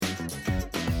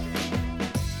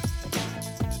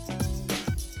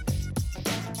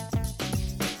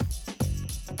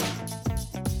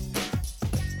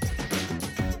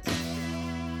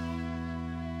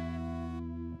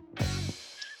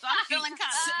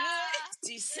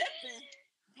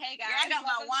Hey guys, girl, I got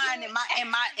my wine in my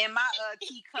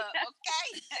teacup.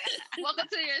 Okay. Welcome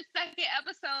to your second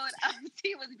episode of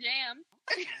Tea with Jam.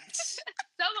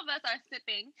 Some of us are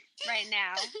sipping right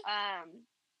now.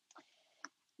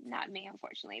 Not me,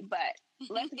 unfortunately, but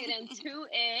let's get into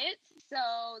it.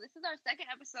 So this is our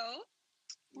second episode.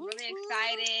 Really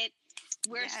excited.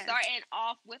 We're starting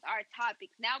off with our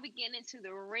topics. Now we get into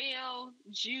the real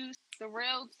juice, the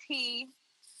real tea.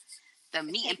 The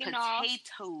meat and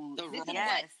potatoes.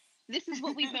 This is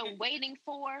what we've been waiting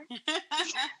for to get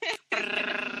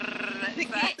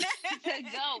to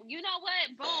go. You know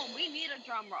what? Boom. We need a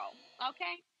drum roll.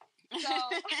 Okay?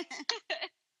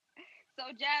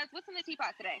 So Jazz, what's in the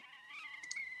teapot today?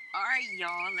 All right,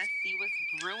 y'all. Let's see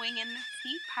what's brewing in the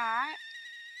teapot.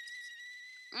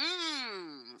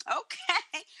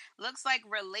 Okay. Looks like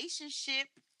relationship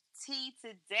tea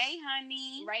today,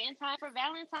 honey. Right in time for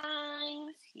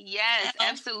Valentine's. Yes,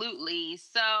 absolutely.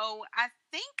 So I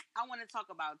think I want to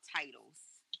talk about titles.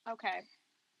 Okay.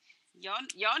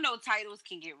 Y'all know titles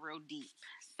can get real deep.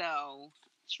 So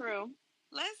true.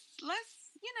 Let's just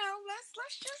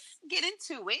get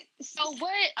into it. So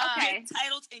what? Okay.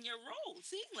 Titles in your role.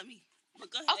 See, let me.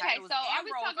 But go ahead. Okay, so are we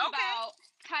talking about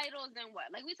titles and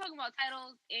what? Like we talking about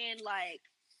titles in like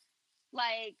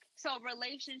so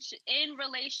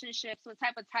relationships, what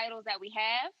type of titles that we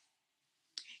have?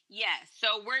 Yes.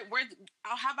 So we're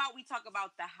how about we talk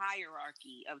about the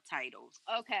hierarchy of titles?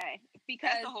 Okay,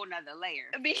 because that's a whole nother layer.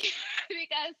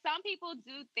 Because some people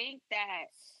do think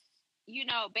that,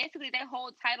 basically they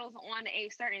hold titles on a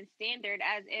certain standard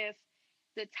as if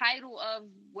the title of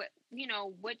what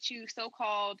you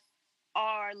so-called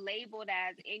are labeled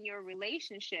as in your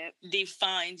relationship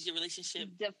defines your relationship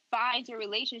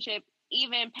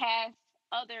even past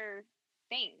other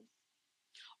things,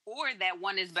 or that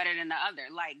one is better than the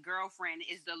other, like girlfriend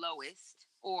is the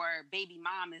lowest or baby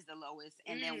mom is the lowest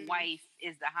and then wife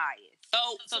is the highest.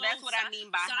 So that's what I mean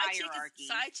by hierarchy.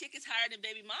 Side chick is higher than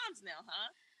baby moms now,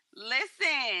 huh?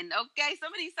 Listen, okay,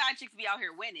 some of these side chicks be out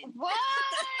here winning. What?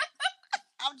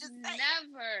 I'm just saying.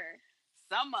 Never.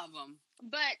 Some of them.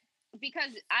 But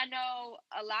because I know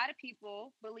a lot of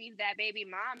people believe that baby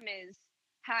mom is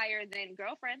higher than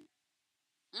girlfriend.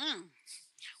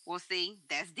 Well, see,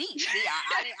 that's deep. See,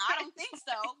 I don't think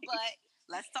so, but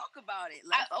let's talk about it.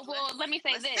 Let me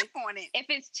say this. On it. If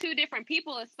it's two different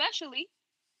people, especially,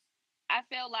 I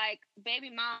feel like baby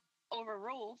mom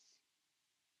overrules.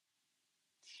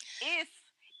 If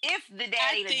the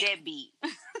dad ain't a deadbeat.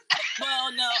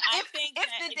 Well, no, I think if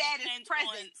the dad is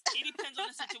present. It depends on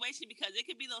the situation, because it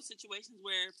could be those situations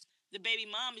where the baby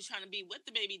mom is trying to be with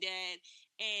the baby dad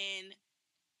and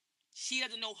she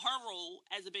doesn't know her role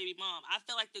as a baby mom. I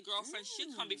feel like the girlfriend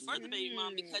should come before the baby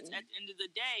mom, because at the end of the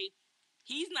day,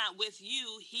 he's not with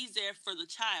you. He's there for the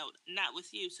child, not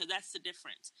with you. So that's the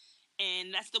difference.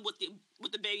 And that's what the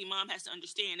baby mom has to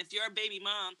understand. If you're a baby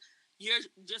mom, you're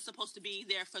just supposed to be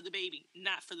there for the baby,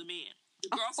 not for the man.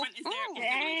 The girlfriend is there in the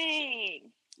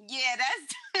relationship. Yeah, that's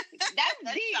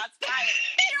deep. Shots fired.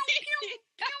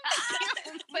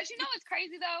 But you know what's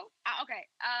crazy though? Okay,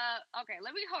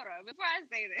 let me hold on before I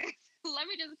say this. Let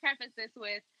me just preface this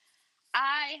with,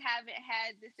 I haven't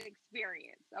had this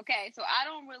experience. Okay, so I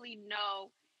don't really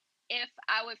know if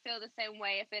I would feel the same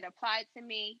way if it applied to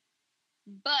me.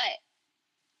 But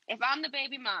if I'm the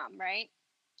baby mom, right,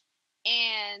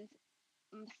 and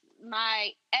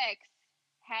my ex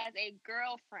has a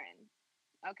girlfriend,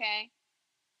 okay?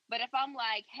 But if I'm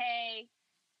like, hey,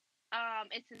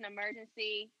 it's an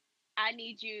emergency, I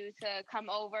need you to come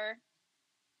over,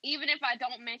 even if I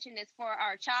don't mention this for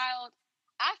our child,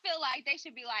 I feel like they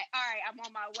should be like, all right, I'm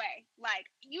on my way. Like,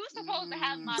 you supposed to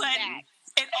have my back.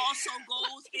 And I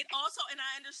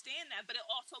understand that, but it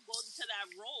also goes into that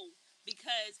role,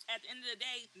 because at the end of the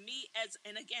day,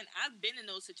 and again, I've been in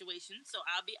those situations, so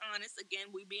I'll be honest,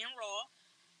 again, we being raw.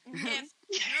 If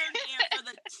you're there for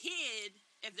the kid,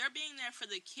 if they're being there for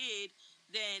the kid,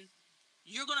 then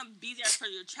you're going to be there for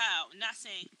your child. Not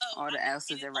saying, all the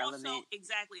else is irrelevant. Also,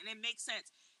 exactly. And it makes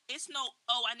sense. It's no,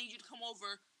 I need you to come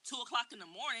over 2:00 in the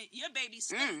morning. Your baby's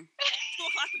 2:00 in the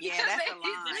morning. Yeah, that's a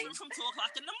line. From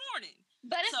 2:00 in the morning.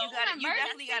 But if you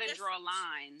definitely got to draw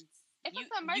lines. If it's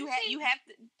an emergency, you have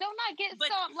to. Don't I get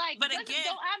some like? But again,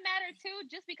 don't I matter too?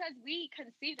 Just because we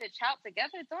conceived a child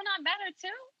together, don't I matter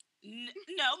too?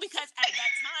 No, because at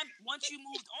that time, once you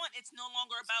moved on, it's no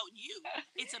longer about you.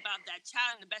 It's about that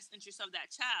child and the best interest of that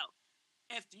child.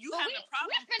 If you have a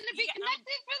problem, we're going to be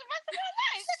connected for the rest of our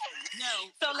life.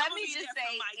 No. So let me just say,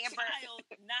 for my child,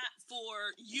 not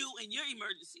for you and your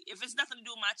emergency. If it's nothing to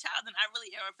do with my child, then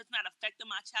or if it's not affecting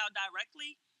my child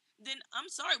directly, then I'm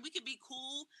sorry. We could be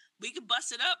cool. We could bust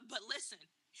it up. But listen,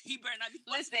 He better not be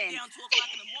down 2 o'clock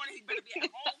in the morning. He better be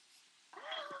at home.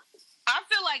 I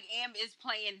feel like Am is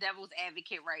playing devil's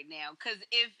advocate right now, because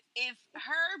if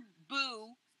her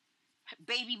boo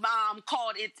baby mom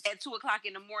called it at 2 o'clock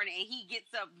in the morning and he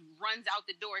gets up, runs out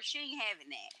the door, she ain't having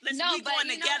that. Listen, we going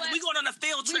together. We going on a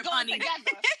field trip, honey.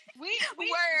 Together. we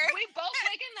both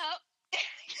waking up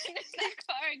in that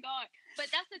car and going. But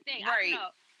that's the thing. Right. I don't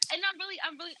know. And I'm really,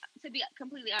 to be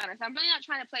completely honest, I'm really not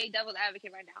trying to play devil's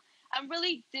advocate right now. I'm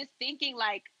really just thinking,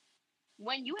 like,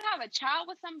 when you have a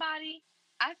child with somebody,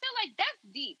 I feel like that's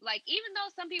deep. Like, even though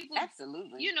some people,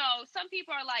 absolutely, you know, some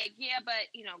people are like, yeah,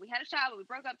 but, you know, we had a child, but we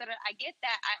broke up. I get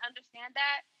that. I understand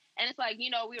that. And it's like,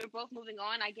 you know, we were both moving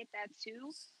on. I get that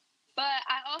too. But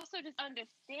I also just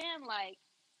understand, like,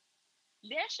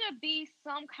 there should be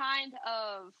some kind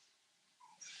of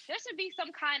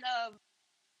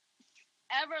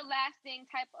everlasting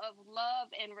type of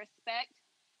love and respect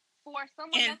for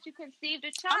someone that you conceived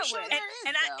a child with.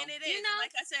 And it is. You know?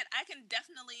 Like I said, I will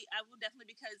definitely,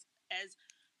 because as,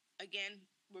 again,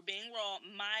 we're being raw.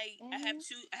 I have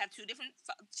two different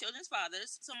children's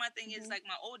fathers. So my thing is, like,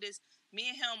 my oldest,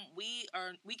 me and him,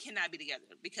 we cannot be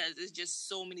together because there's just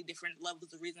so many different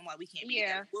levels of reason why we can't be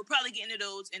together. We'll probably get into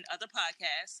those in other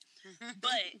podcasts.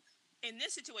 But in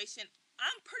this situation,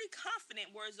 I'm pretty confident,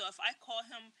 whereas if I call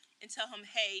him and tell him,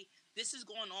 hey, this is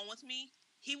going on with me,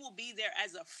 he will be there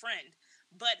as a friend.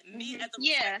 But me, as a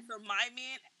respect for my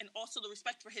man, and also the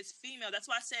respect for his female, that's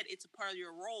why I said it's a part of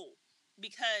your role.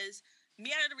 Because me,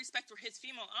 out of the respect for his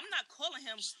female, I'm not calling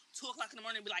him 2 o'clock in the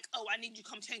morning and be like, oh, I need you to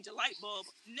come change a light bulb.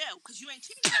 No, because you ain't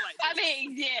changing the light bulb.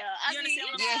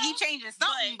 He changing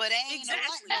something, but it ain't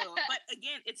exactly. But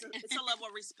again, it's a level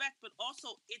of respect, but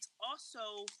also it's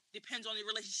also depends on the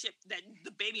relationship that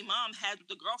the baby mom has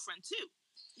with the girlfriend too.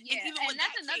 Yeah, and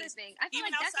that's another thing. I feel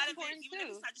even like outside that's important of it, even too.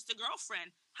 if it's not just the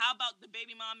girlfriend, how about the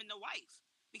baby mom and the wife?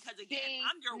 Because again,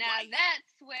 I'm your wife. Now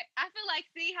that's where I feel like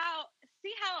see how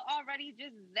already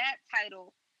just that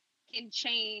title can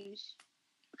change.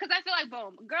 Because I feel like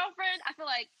boom, girlfriend. I feel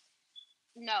like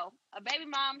no, a baby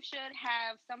mom should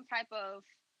have some type of,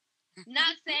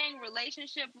 not saying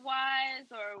relationship wise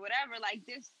or whatever, like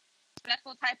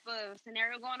disrespectful type of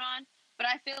scenario going on. But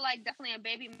I feel like definitely a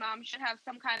baby mom should have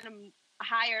some kind of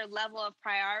higher level of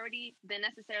priority than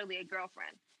necessarily a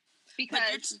girlfriend.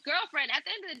 Because girlfriend, at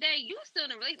the end of the day, you still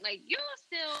in a relationship, like you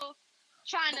still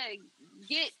trying to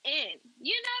get in.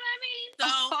 You know what I mean?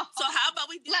 So how about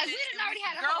we do like we didn't already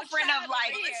had a girlfriend of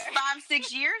like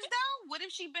 5-6 years though? What if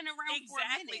she been around for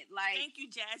a minute? Like, thank you,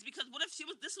 Jazz. Because what if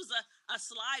this was a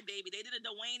Sly baby? They did a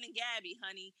Dwayne and Gabby,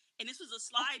 honey, and this was a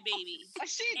Sly baby.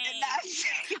 She did not.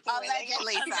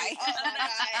 Allegedly,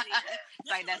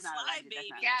 like that's not Sly alleged.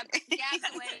 baby.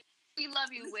 Gabby, Wade. We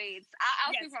love you, Wade.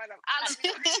 I'll speak for them. I love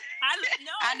you.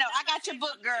 I know. I got your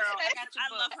book, girl. I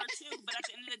love her too. But at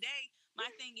the end of the day, my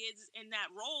thing is, in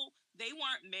that role, they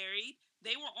weren't married.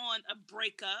 They were on a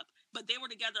breakup, but they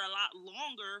were together a lot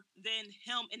longer than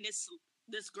him and this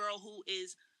girl who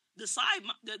is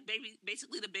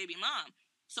basically the baby mom.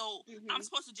 So I'm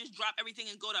supposed to just drop everything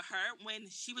and go to her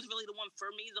when she was really the one for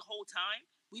me the whole time.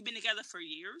 We've been together for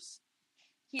years.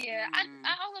 Yeah, I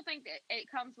also think that it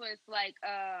comes with like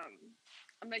a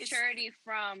maturity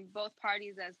from both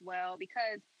parties as well,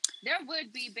 because there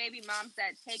would be baby moms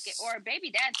that take it, or baby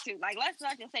dads too. Like, let's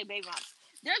not just say baby moms.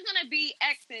 There's gonna be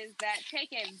exes that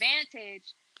take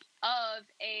advantage of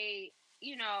a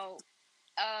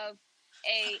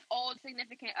old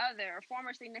significant other or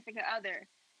former significant other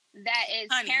that is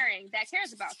caring, that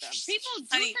cares about them. People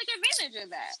do take advantage of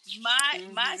that.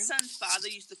 My son's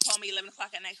father used to call me 11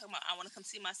 o'clock at night talking about, I want to come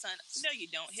see my son. No, you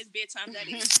don't. His bedtime's at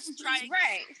 8. Try again.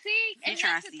 Right. See, and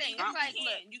that's the thing. It's like,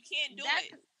 look, you can't do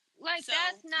it. Like, so,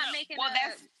 that's not making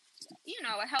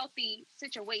a healthy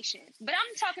situation. But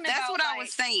I'm talking about, that's what I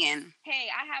was saying. Hey,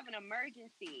 I have an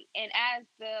emergency, and as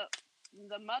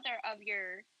the mother of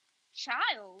your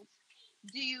child,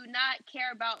 do you not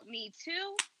care about me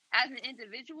too as an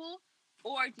individual,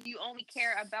 or do you only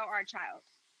care about our child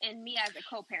and me as a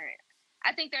co-parent?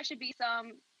 I think there should be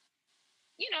some,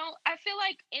 I feel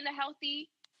like in a healthy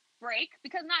break,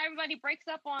 because not everybody breaks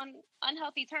up on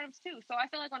unhealthy terms too. So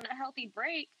I feel like on a healthy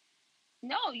break,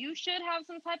 no, you should have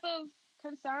some type of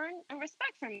concern and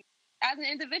respect for me as an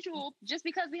individual just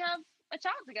because we have a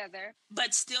child together.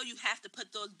 But still, you have to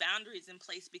put those boundaries in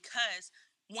place, because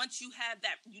once you have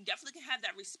that, you definitely can have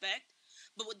that respect.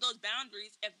 But with those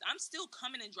boundaries, if I'm still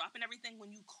coming and dropping everything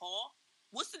when you call,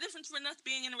 what's the difference for us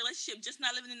being in a relationship, just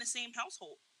not living in the same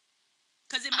household?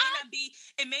 Because it may not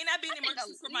be an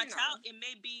emergency for my child. It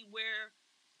may be where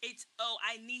it's,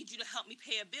 I need you to help me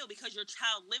pay a bill because your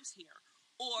child lives here.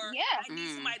 or Yeah. I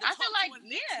need somebody to I talk feel to like, and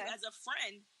vent to as a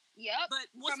friend. Yep. But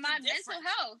what's For my the mental difference?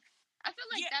 health. I feel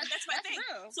like that's my thing.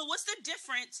 real. So what's the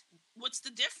difference? What's the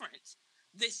difference?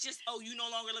 This just, oh, you no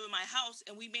longer live in my house,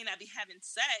 and we may not be having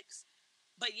sex,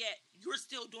 but yet you're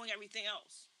still doing everything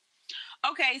else.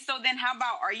 Okay, so then how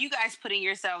about, are you guys putting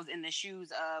yourselves in the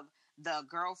shoes of the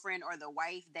girlfriend or the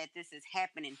wife that this is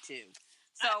happening to?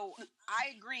 So I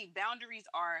agree, boundaries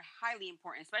are highly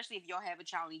important, especially if y'all have a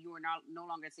child and you are no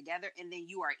longer together, and then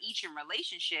you are each in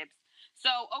relationships.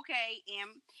 So, okay,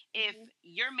 if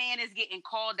your man is getting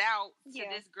called out to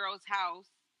this girl's house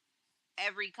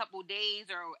every couple days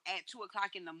or at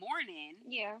 2:00 in the morning,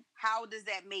 how does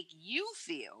that make you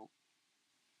feel?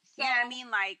 So, you know what I mean?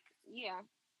 Like,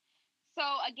 So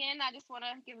again, I just want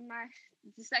to give my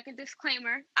second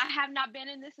disclaimer. I have not been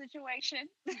in this situation.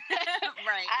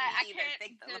 Right.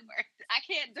 I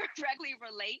can't directly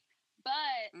relate,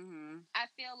 but I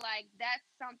feel like that's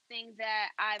something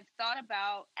that I've thought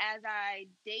about as I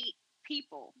date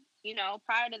people. You know,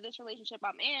 prior to this relationship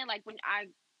I'm in, like when I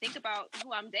think about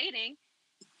who I'm dating,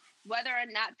 whether or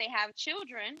not they have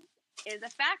children is a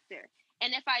factor.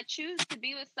 And if I choose to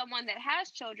be with someone that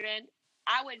has children,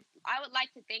 I would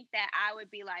like to think that I would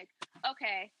be like,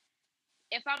 okay,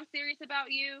 if I'm serious about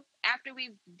you after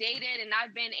we've dated and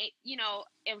I've been, you know,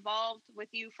 involved with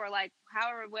you for like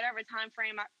whatever time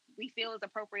frame we feel is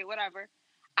appropriate, whatever,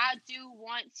 I do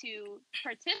want to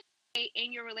participate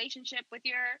in your relationship with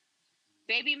your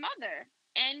baby mother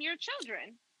and your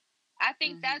children. I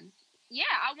think that's,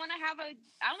 I want to have a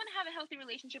healthy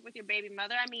relationship with your baby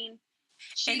mother. I mean,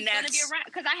 she's going to be around,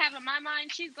 because I have in my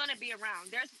mind she's going to be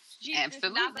around. She's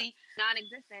absolutely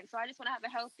non-existent. So I just want to have a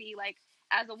healthy, like,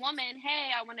 as a woman, hey,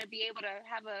 I want to be able to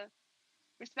have a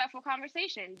respectful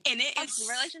conversation. And the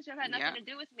relationship had nothing to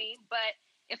do with me, but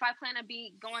if I plan to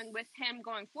be going with him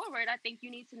going forward, I think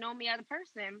you need to know me as a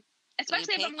person,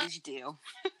 especially if I'm like deal.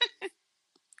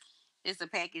 It's a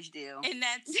package deal. And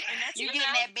that's you getting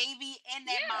that baby and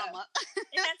that mama.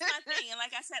 And that's my thing. And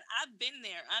like I said, I've been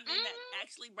there. I'm in that.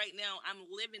 Actually, right now, I'm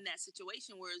living that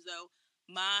situation where, as though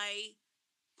my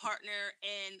partner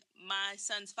and my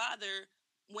son's father,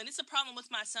 when it's a problem with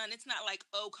my son, it's not like,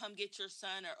 oh, come get your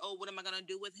son, or, oh, what am I going to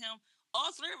do with him? All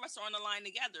three of us are on the line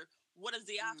together. What is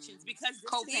the options? Because this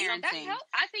co-parenting.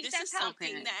 I think this is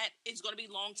something that is going to be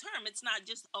long term. It's not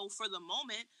just, oh, for the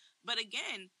moment. But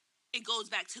again, it goes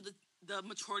back to the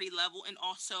maturity level, and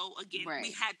also, again,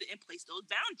 we had to in place those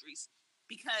boundaries,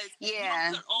 because if you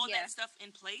don't put all that stuff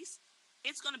in place,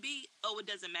 it's going to be, oh, it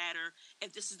doesn't matter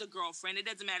if this is the girlfriend, it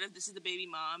doesn't matter if this is the baby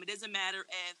mom, it doesn't matter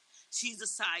if she's a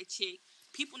side chick.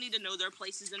 People need to know their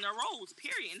places and their roles,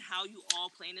 period, and how you all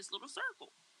play in this little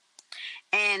circle.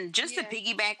 And just to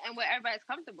piggyback, and what everybody's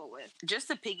comfortable with. Just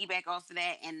to piggyback off of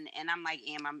that, and I'm like,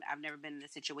 I've never been in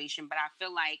this situation, but I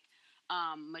feel like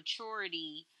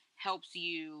maturity helps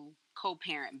you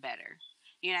co-parent better.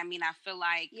 You know what I mean? I feel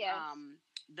like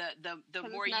the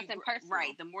more you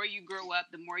the more you grow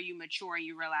up, the more you mature, and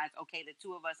you realize, okay, the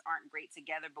two of us aren't great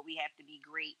together, but we have to be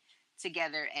great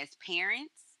together as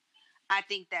parents. I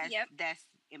think that's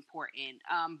important.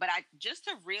 But I just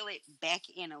to reel it back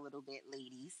in a little bit,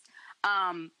 ladies,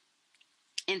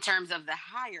 in terms of the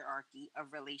hierarchy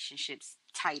of relationships,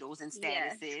 titles, and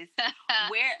statuses,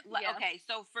 okay,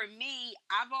 so for me,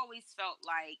 I've always felt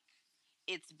like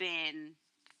it's been,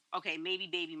 okay, maybe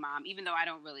baby mom, even though I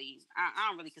don't really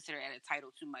consider it a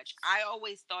title too much. I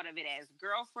always thought of it as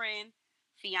girlfriend,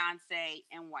 fiance,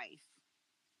 and wife.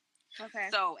 Okay.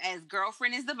 So as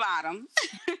girlfriend is the bottom,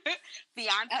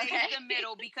 fiance is the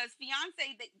middle, because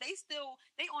fiance,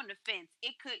 they on the fence.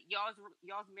 It could,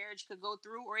 y'all's marriage could go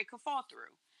through or it could fall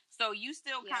through. So you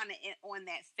still kind of on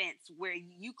that fence where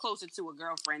you closer to a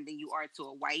girlfriend than you are to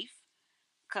a wife.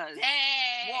 Cause oh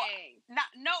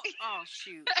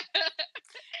shoot.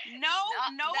 No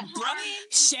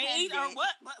shade or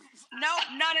what? No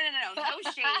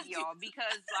shade, y'all,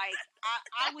 because like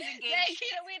I was engaged.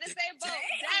 Dang, we in the same boat.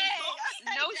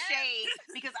 No shade,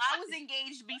 because I was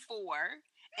engaged before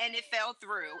and it fell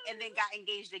through, and then got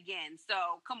engaged again.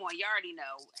 So come on, you already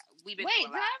know we've been. Wait,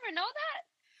 did I ever know that?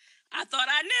 I thought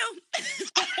I knew.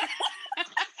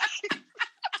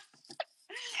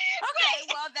 Okay,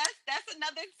 well that's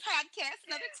another podcast,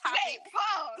 another topic. Wait,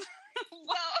 pause.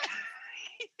 Well,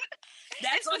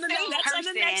 that's on the next. That's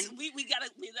gonna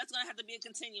have to be a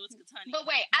continuous. But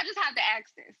wait, I just have to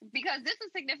ask this, because this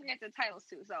is significant to titles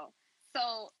too. So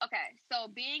okay, so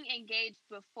being engaged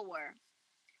before,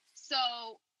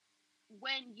 so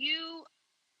when the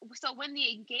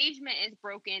engagement is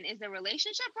broken, is the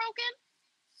relationship broken?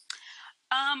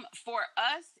 For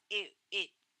us, it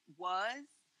was.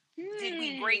 Did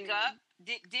we break up?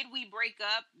 did we break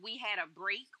up? We had a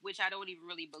break, which I don't even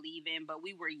really believe in, but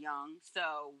we were young,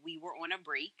 so we were on a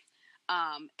break.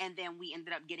 And then we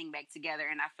ended up getting back together,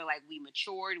 and I feel like we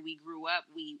matured, we grew up,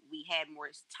 we had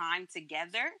more time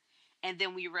together, and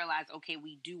then we realized, okay,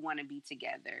 we do want to be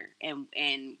together,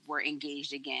 and we're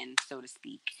engaged again, so to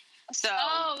speak. So,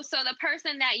 so the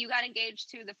person that you got engaged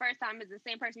to the first time is the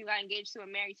same person you got engaged to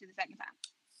and married to the second time.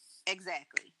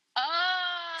 Exactly.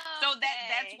 Oh, so okay.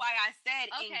 that's why I said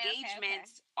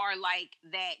engagements are like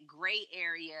that gray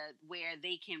area where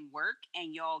they can work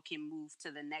and y'all can move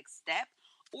to the next step,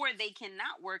 or they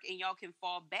cannot work and y'all can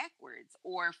fall backwards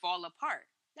or fall apart.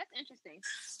 That's interesting.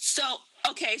 So,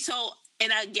 okay,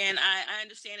 and again, I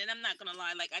understand, and I'm not gonna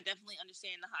lie, like I definitely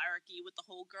understand the hierarchy with the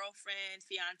whole girlfriend,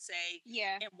 fiance,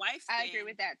 and wife thing. I agree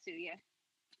with that too. Yeah.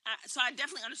 So I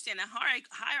definitely understand that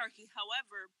hierarchy.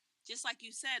 However, just like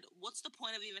you said, what's the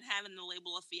point of even having the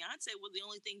label of fiance? Well, the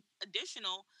only thing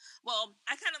additional,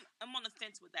 I'm on the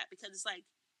fence with that, because it's like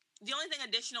the only thing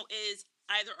additional is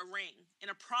either a ring and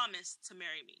a promise to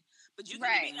marry me. But you can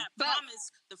give me that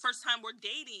promise the first time we're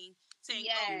dating, saying,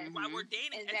 while we're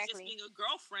dating, as just being a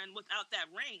girlfriend without that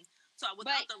ring. So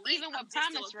without the ring, even with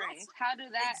promise rings, how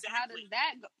does that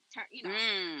go, turn? You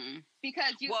know,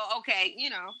 because you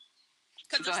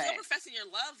because you're still professing your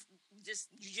love.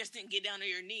 You just didn't get down on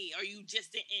your knee, or you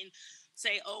just didn't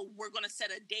say, "Oh, we're going to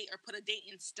set a date or put a date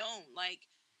in stone." Like,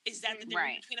 is that the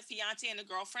difference between a fiance and a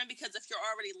girlfriend? Because if you're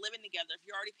already living together, if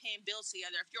you're already paying bills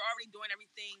together, if you're already doing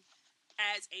everything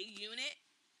as a unit,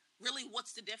 really,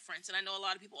 what's the difference? And I know a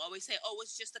lot of people always say, "Oh,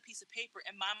 it's just a piece of paper."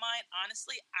 In my mind,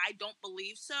 honestly, I don't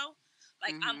believe so.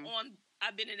 Like, I've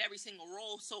been in every single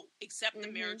role, so except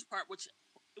the marriage part, which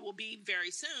will be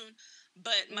very soon.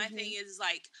 But my thing is,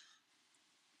 like,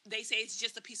 they say it's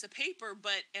just a piece of paper,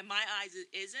 but in my eyes, it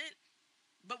isn't.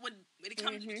 But when it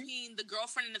comes between the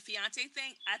girlfriend and the fiance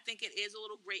thing, I think it is a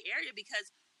little gray area,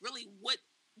 because really, what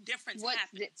difference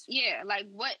happens? Like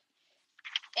what?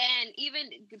 And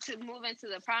even to move into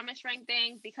the promise ring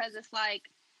thing, because it's like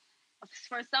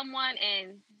for someone,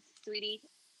 and sweetie,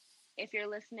 if you're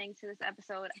listening to this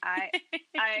episode, I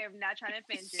am not trying to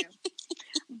offend you,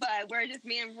 but we're just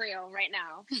being real right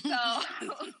now. So,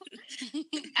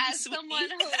 as someone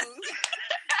who's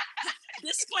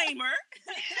disclaimer,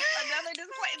 another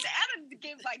disclaimer, I done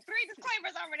give like 3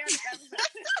 disclaimers already on this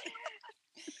episode.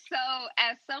 So,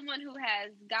 as someone who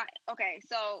has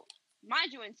so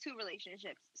mind you, in 2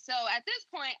 relationships. So at this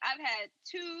point, I've had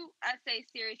 2, I'd say,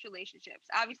 serious relationships.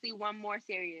 Obviously, 1 more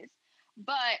serious,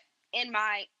 but in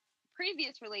my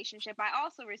previous relationship, I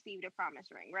also received a promise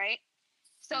ring, right?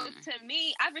 So to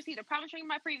me, I've received a promise ring in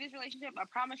my previous relationship, a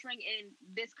promise ring in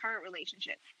this current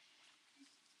relationship.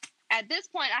 At this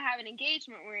point, I have an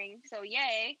engagement ring, so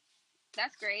yay,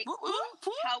 that's great.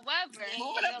 However,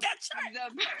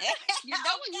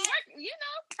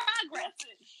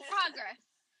 progress.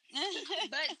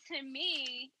 But to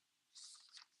me,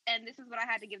 and this is what I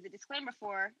had to give the disclaimer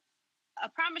for, a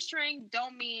promise ring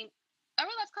don't mean. Are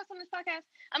we allowed to cuss on this podcast?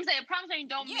 I'm saying a promise ring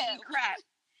don't mean crap.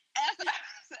 That's what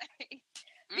I'm saying.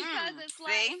 Because it's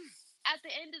like, at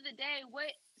the end of the day,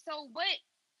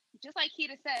 just like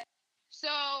Keita said,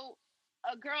 so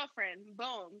a girlfriend,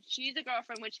 boom, she's a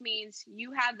girlfriend, which means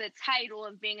you have the title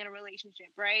of being in a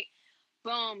relationship, right?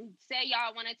 Boom, say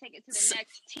y'all want to take it to the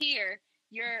next tier,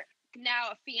 you're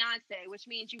now a fiance, which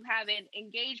means you have an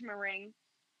engagement ring,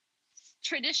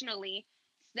 traditionally,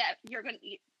 that you're going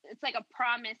to, it's like a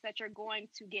promise that you're going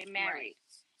to get married.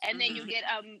 Right. And then you get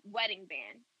a wedding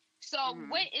band. So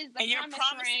what is the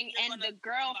promise ring and the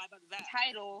girl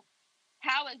title?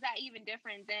 How is that even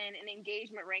different than an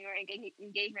engagement ring or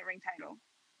engagement ring title?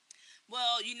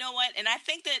 Well, you know what? And I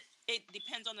think that it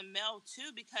depends on the male too,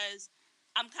 because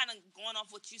I'm kind of going off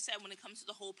what you said when it comes to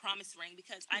the whole promise ring,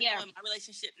 because I know in my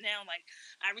relationship now, like,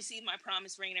 I received my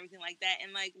promise ring and everything like that. And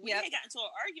like, we had gotten into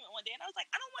an argument one day and I was like,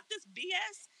 I don't want this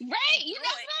BS. Right. You know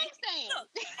what I'm saying?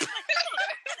 Look.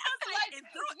 And I was like, and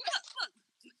throw it. Look.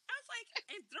 I was like,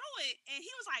 and throw it. And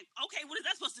he was like, okay, what is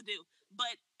that supposed to do?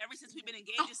 But ever since we've been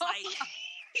engaged, it's like,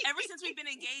 ever since we've been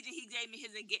engaged and he gave me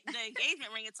the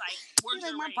engagement ring, it's like, where's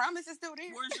your ring? My promise is still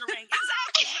there. Where's your ring?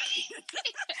 Exactly.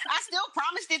 I still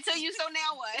promised it to you, so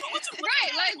now what?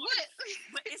 Right, like what?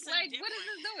 But it's like, what is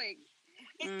this doing?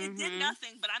 It did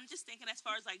nothing, but I'm just thinking as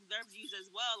far as like their views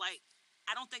as well. Like,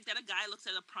 I don't think that a guy looks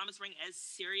at a promise ring as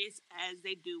serious as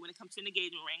they do when it comes to an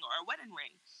engagement ring or a wedding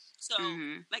ring. So,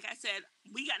 like I said,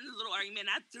 we got in a little argument.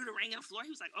 I threw the ring on the floor.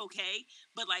 He was like, okay.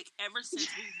 But, like, ever since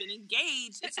we've been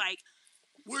engaged, it's like,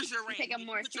 where's your ring? Take it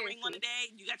more put your ring on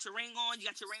today. You got your ring on. You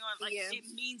got your ring on. Like, it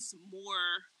means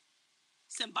more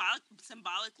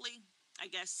symbolically, I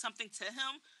guess, something to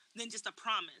him. than just a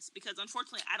promise. Because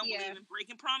unfortunately, I don't believe in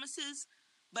breaking promises,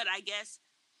 but I guess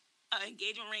an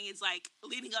engagement ring is like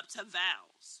leading up to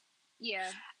vows. Yeah.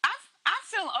 I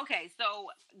feel okay. So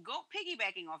go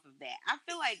piggybacking off of that. I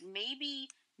feel like maybe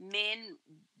men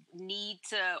need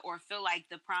to or feel like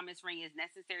the promise ring is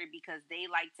necessary because they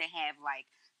like to have like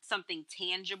something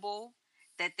tangible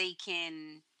that they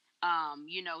can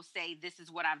say this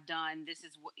is what I've done, this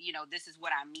is what this is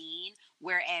what I mean.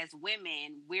 Whereas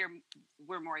women,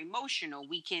 we're more emotional.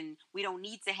 We don't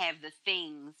need to have the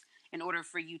things in order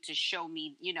for you to show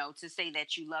me, to say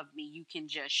that you love me. You can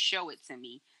just show it to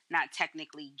me, not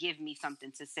technically give me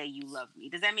something to say you love me.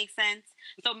 Does that make sense?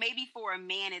 So maybe for a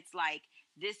man, it's like,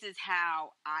 this is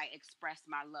how I express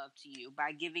my love to you,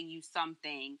 by giving you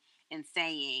something and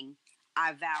saying,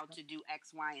 I vow to do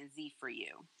X, Y, and Z for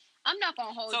you. I'm not going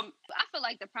to hold you. I feel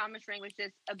like the promise ring was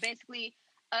just basically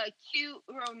a cute,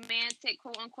 romantic,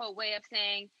 quote-unquote way of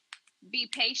saying, be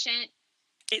patient.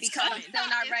 It's because coming. I'm still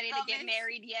not ready to get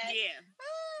married yet. Yeah.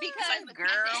 Because like, girl,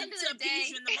 at the end of the day,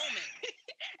 in the moment.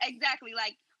 Exactly.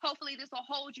 Like, hopefully this will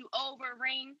hold you over,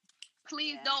 ring.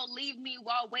 Please don't leave me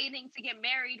while waiting to get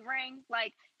married, ring.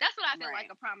 Like, that's what I feel like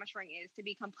a promise ring is, to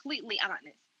be completely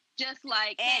honest. Just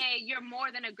like, hey, you're more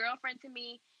than a girlfriend to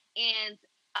me, and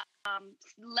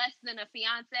less than a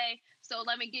fiance, so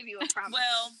let me give you a promise.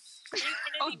 Well,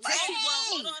 hold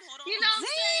on. You know what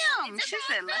I'm saying? She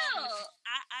said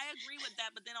I agree with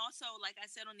that, but then also, like I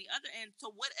said on the other end,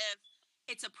 so what if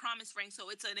it's a promise ring? So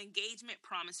it's an engagement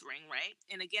promise ring, right?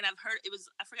 And again, I've heard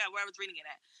I forgot where I was reading it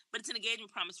at, but it's an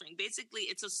engagement promise ring. Basically,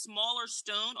 it's a smaller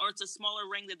stone, or it's a smaller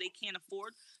ring that they can't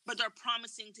afford, but they're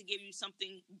promising to give you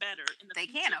something better in the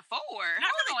future. Can't afford.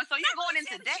 Hold on, so you're going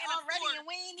into debt already, and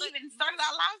we ain't even started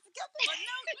our lives together? But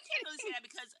no, we can't really say that,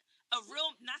 because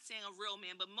not saying a real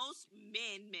man, but most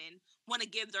men want to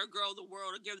give their girl the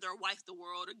world, or give their wife the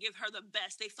world, or give her the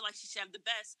best. They feel like she should have the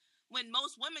best, when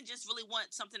most women just really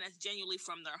want something that's genuinely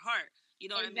from their heart. You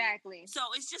know what I mean? Exactly. So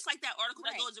it's just like that article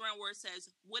that goes around where it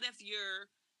says, what if your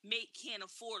mate can't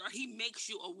afford, or he makes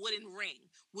you a wooden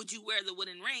ring? Would you wear the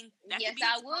wooden ring? That yes, could be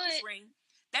I his would. promise ring.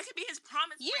 That could be his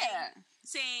promise ring,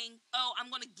 saying, oh,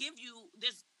 I'm going to give you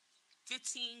this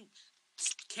 15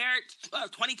 carat,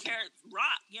 20 carat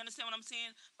rock. You understand what I'm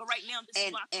saying? But right now, this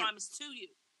is my promise to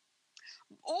you.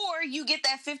 Or you get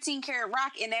that 15 karat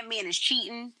rock, and that man is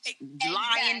cheating,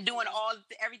 lying, doing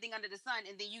everything under the sun,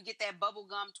 and then you get that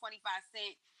bubblegum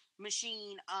 25-cent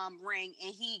machine ring,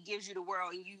 and he gives you the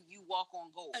world, and you walk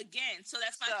on gold. Again, so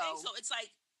that's my thing. So it's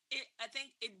like, I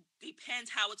think it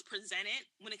depends how it's presented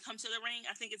when it comes to the ring.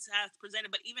 I think it's how it's presented,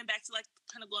 but even back to, like,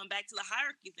 kind of going back to the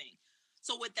hierarchy thing.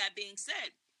 So with that being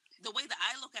said, the way that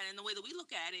I look at it and the way that we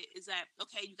look at it is that,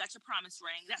 okay, you got your promise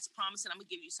ring. That's promising I'm going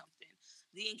to give you something.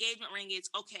 The engagement ring is,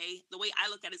 okay, the way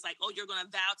I look at it is like, oh, you're going to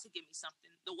vow to give me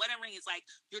something. The wedding ring is like,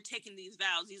 you're taking these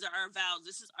vows. These are our vows.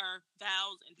 This is our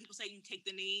vows. And people say you take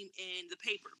the name and the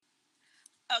paper.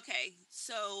 Okay,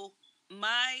 so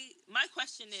my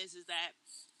question is that,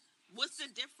 what's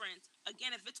the difference?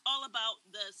 Again, if it's all about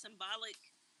the symbolic,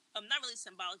 not really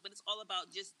symbolic, but it's all about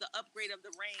just the upgrade of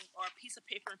the ring or a piece of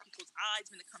paper in people's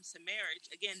eyes when it comes to marriage.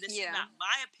 Again, this is not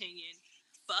my opinion,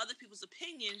 but other people's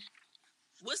opinion.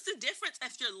 What's the difference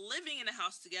if you're living in a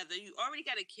house together? You already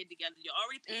got a kid together. You're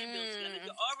already paying bills together.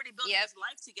 You're already building this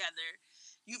life together.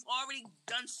 You've already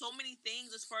done so many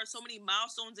things as far as so many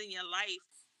milestones in your life,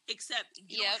 except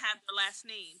you don't have their last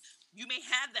name. You may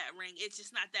have that ring. It's just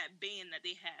not that band that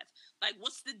they have. Like,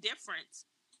 what's the difference?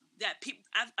 That people,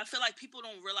 I feel like people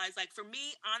don't realize. Like, for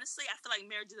me, honestly, I feel like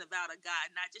marriage is a vow to God,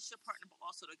 not just your partner, but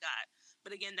also to God.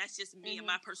 But again, that's just me and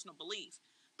my personal belief.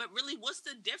 But really, what's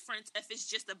the difference if it's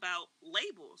just about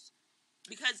labels?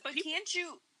 Because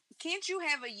can't you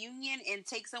have a union and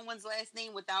take someone's last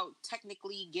name without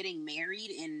technically getting married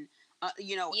and under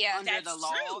the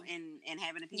law and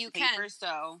having a piece of paper?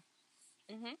 So.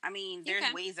 I mean,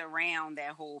 there's ways around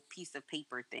that whole piece of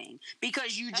paper thing,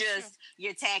 because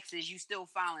your taxes, you still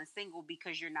filing single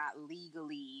because you're not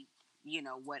legally,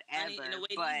 whatever. And the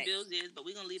way these bills is, but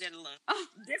we're going to leave that alone.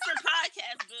 Different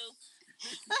podcast, boo.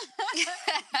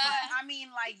 But I mean,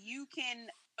 like, you can,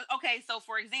 okay, so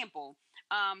for example,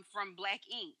 from Black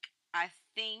Ink, I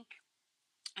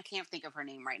can't think of her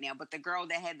name right now, but the girl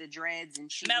that had the dreads,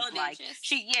 and she Melody. was like,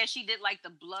 she did like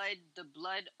the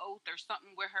blood oath or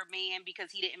something with her man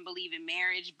because he didn't believe in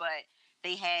marriage, but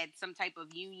they had some type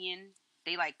of union.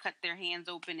 They like cut their hands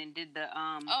open and did the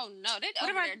Oh no, they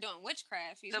over there doing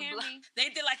witchcraft. You hear me? They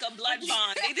did like a blood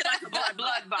bond. They did like a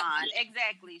blood bond.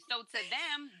 Exactly. So to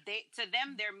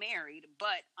them, they're married,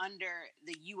 but under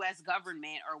the U.S.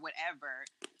 government or whatever,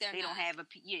 they don't have a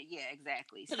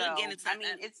exactly. So again,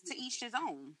 it's to each his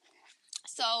own.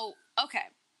 So, okay.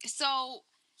 So,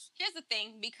 here's the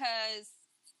thing, because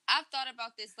I've thought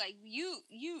about this, like,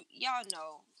 y'all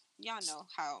know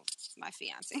how my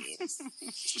fiance is.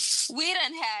 We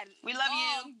done had we love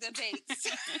long you debates.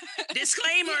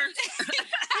 Disclaimer. We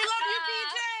love you,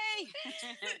 PJ.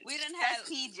 We done had That's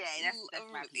PJ.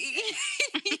 That's my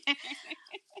PJ.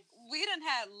 We done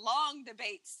had long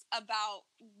debates about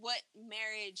what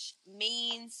marriage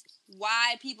means,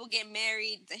 why people get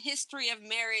married, the history of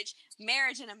marriage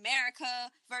in America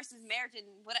versus marriage in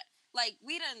what, like,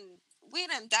 we done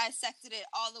dissected it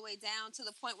all the way down to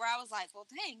the point where I was like, well,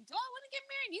 dang, do I want to get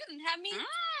married? You didn't have me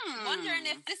wondering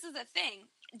if this is a thing,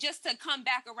 just to come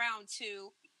back around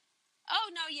to, oh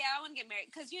no, yeah, I want to get married,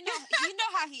 because you know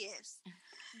how he is.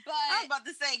 But I was about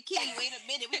to say, Kitty, wait a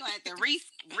minute, we're gonna have to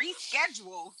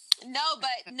reschedule. No,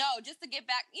 just to get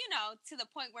back, to the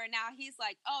point where now he's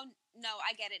like, oh no,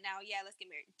 I get it now. Yeah, let's get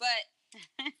married. But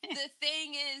the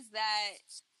thing is that,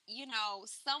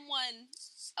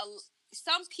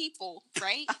 some people,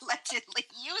 right? Allegedly.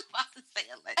 You was about to say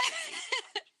allegedly.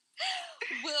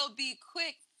 will be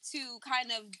quick to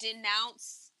kind of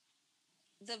denounce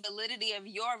the validity of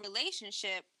your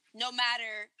relationship, no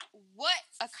matter what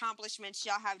accomplishments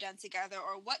y'all have done together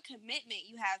or what commitment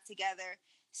you have together,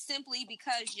 simply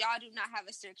because y'all do not have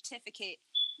a certificate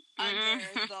under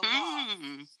the law.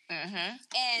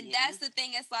 And that's the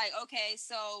thing. It's like, okay,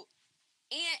 so,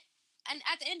 and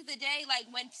at the end of the day, like,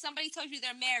 when somebody tells you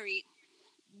they're married,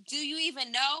 do you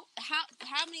even know?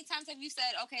 How many times have you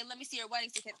said, okay, let me see your wedding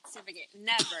certificate?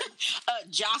 Never.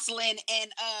 Jocelyn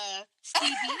and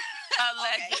Stevie.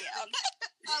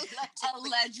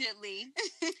 Allegedly.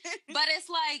 But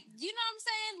it's like, you know what I'm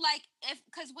saying? Like,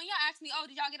 because when y'all asked me, oh,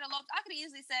 did y'all get eloped? I could have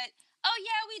easily said, oh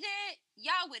yeah, we did.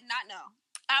 Y'all would not know.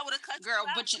 I would have cut girl,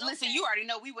 you out, but listen, you already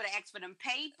know we would have asked for them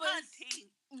papers.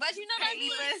 But you know what I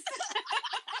mean?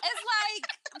 It's like,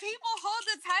 people hold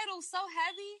the title so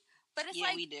heavy, but it's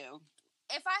like, we do.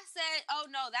 If I said, oh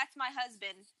no, that's my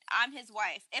husband, I'm his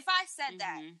wife. If I said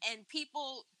that, and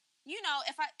people,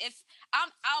 if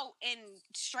I'm out in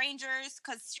strangers,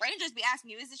 because strangers be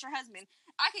asking you, is this your husband?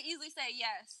 I could easily say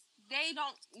yes. They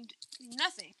don't,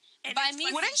 nothing. And by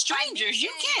me, well, they strangers. You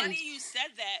can. Funny you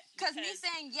said that. Because me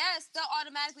saying yes, they'll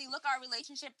automatically look our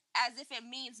relationship as if it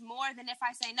means more than if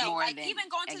I say no.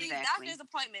 Even going to these doctor's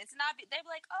appointments, and they'd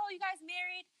be like, oh, you guys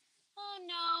married? Oh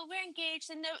no, we're engaged.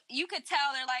 And you could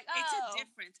tell they're like, oh, it's a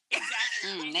difference.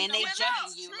 Exactly. And they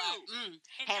judging you like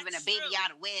having a baby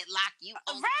out of wedlock. You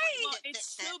right? Well,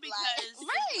 it's true because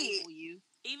you.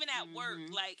 Even at work,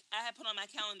 like, I had put on my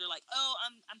calendar, like, oh,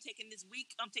 I'm taking this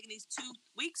week. I'm taking these 2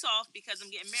 weeks off because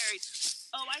I'm getting married.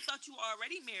 Oh, I thought you were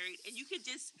already married, and you could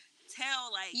just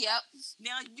tell, like,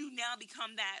 now you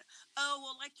become that. Oh,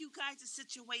 well, like, you guys' a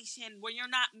situation where you're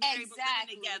not married but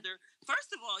living together. First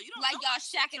of all, you don't like y'all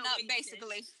shacking up,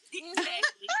 basically.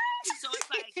 Exactly. So it's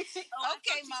like, oh,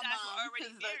 okay, my mom, already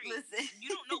married. Listen. You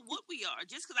don't know what we are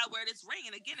just because I wear this ring.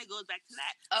 And again, it goes back to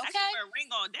that. Okay. I can wear a ring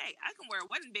all day. I can wear a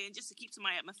wedding band just to keep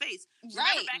somebody at my face.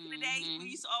 Right. Remember back in the day,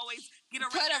 we used to always get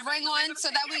put a ring on so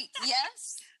that we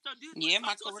So dude,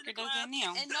 my coworker does that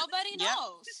now, and nobody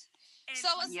knows. So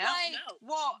it's like,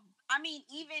 well, I mean,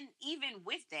 even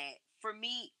with that, for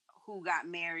me, who got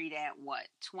married at what,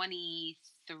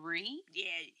 23? Yeah.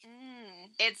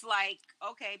 It's like,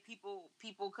 okay, people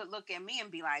could look at me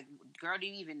and be like, girl, do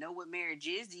you even know what marriage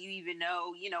is? Do you even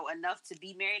know, enough to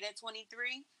be married at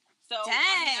 23? So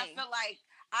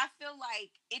I feel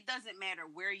like it doesn't matter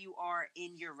where you are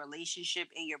in your relationship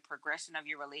and your progression of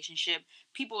your relationship.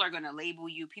 People are going to label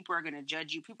you. People are going to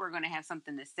judge you. People are going to have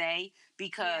something to say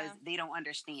because they don't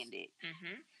understand it.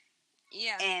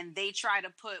 Yeah. And they try to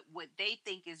put what they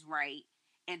think is right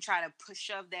and try to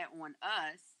shove that on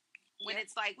us. When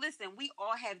it's like, listen, we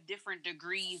all have different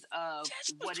degrees of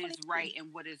what is right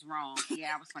and what is wrong.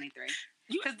 Yeah, I was 23.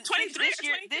 Because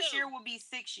 23 this year will be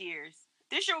 6 years.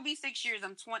 This year will be 6 years.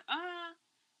 I'm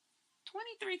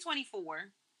 23,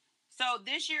 24. So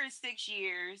this year is 6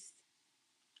 years.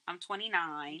 I'm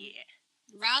 29. Yeah.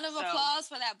 Round of applause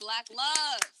for that black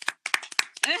love.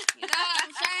 You know what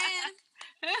I'm saying?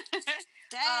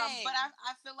 But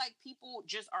I feel like people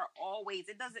just are always,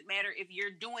 it doesn't matter if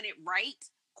you're doing it right,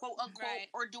 quote unquote,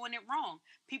 or doing it wrong.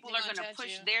 People are going to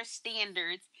push their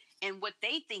standards and what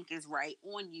they think is right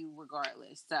on you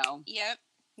regardless. So yep,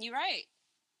 you're right.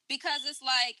 Because it's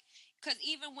like, because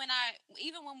even when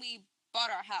we bought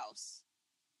our house,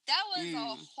 that was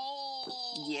a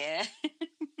whole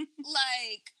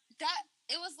like that.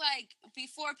 It was like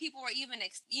before people were even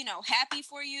happy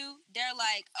for you. They're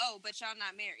like, oh, but y'all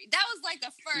not married. That was like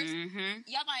the first.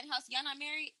 Y'all buying a house, y'all not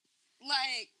married.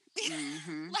 Like,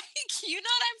 like, you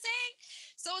know what I'm saying?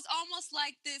 So it's almost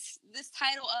like this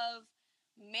title of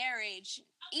marriage,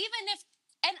 even if,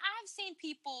 and I've seen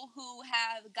people who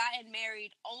have gotten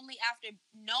married only after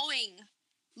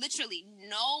literally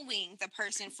knowing the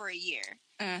person for a year.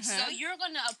 Mm-hmm. So you're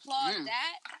going to applaud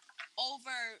that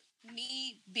over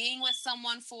me being with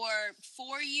someone for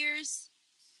 4 years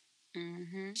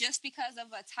just because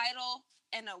of a title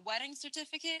and a wedding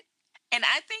certificate? And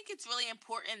I think it's really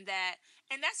important that,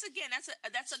 and that's the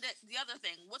other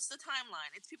thing. What's the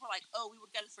timeline? It's people like, oh, we were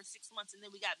together for 6 months and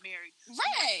then we got married.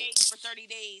 Right. We were for 30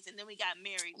 days and then we got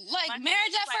married. Like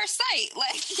marriage at first sight.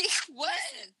 Like, what?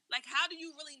 Listen, like, how do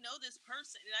you really know this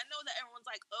person? And I know that everyone's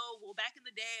like, oh, well, back in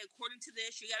the day, according to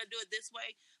this, you got to do it this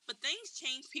way. But things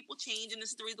change, people change, and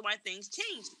this is the reason why things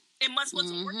change. It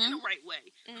wasn't working the right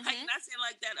way. Like, not saying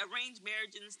like that arranged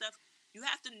marriage and stuff. You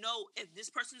have to know if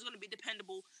this person is going to be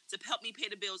dependable to help me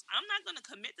pay the bills. I'm not going to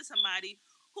commit to somebody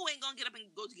who ain't going to get up and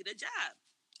go to get a job.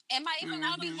 Am I even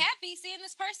going to be happy seeing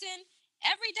this person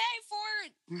every day for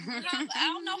I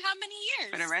don't know how many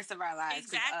years? For the rest of our lives.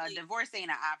 Exactly. Divorce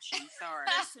ain't an option. Sorry.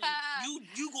 Listen,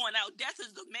 you going out. Death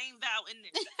is the main vow in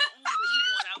this. That's the only way you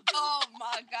going out. Oh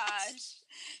my gosh.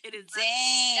 It is.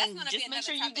 Dang. Just make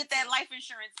sure you get that life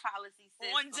insurance policy.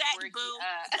 On Zach, boo.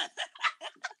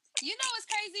 You know what's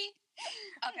crazy?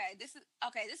 Okay, this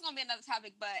is gonna be another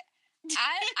topic, but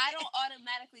I don't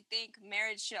automatically think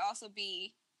marriage should also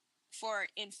be for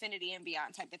infinity and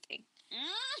beyond type of thing.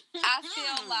 I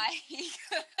feel like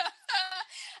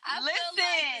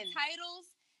the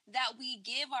titles that we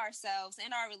give ourselves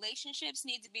in our relationships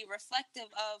need to be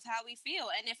reflective of how we feel.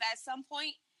 And if at some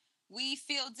point we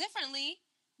feel differently,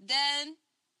 then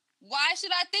why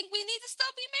should I think we need to still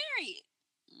be married?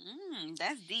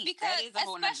 That's deep. Because that is a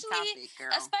whole nother topic,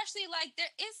 girl. Especially like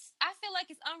I feel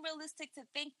like it's unrealistic to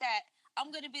think that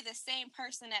I'm going to be the same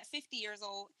person at 50 years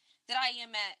old that I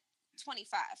am at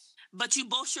 25. But you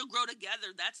both should grow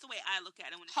together. That's the way I look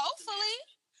at it. Hopefully.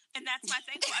 And that's my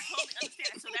thing. So I totally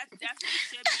understand. So that's what it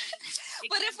should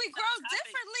be. But if we grow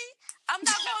differently, I'm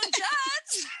not going to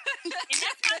judge. And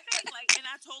that's my thing. Like, and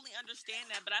I totally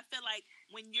understand that. But I feel like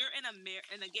when you're in a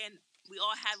marriage, and again, we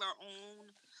all have our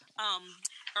own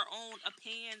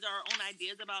opinions, our own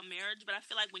ideas about marriage. But I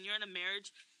feel like when you're in a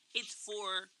marriage, it's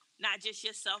for not just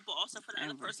yourself, but also for the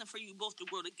other person, for you both to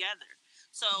grow together.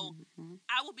 So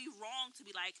I would be wrong to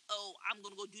be like, oh, I'm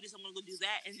going to go do this, I'm going to go do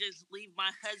that, and just leave my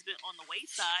husband on the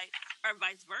wayside, or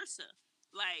vice versa.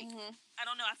 Like, I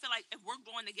don't know. I feel like if we're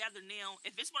going together now,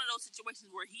 if it's one of those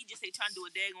situations where he just ain't trying to do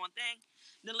a daggone thing,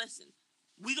 then listen,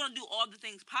 we're going to do all the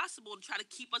things possible to try to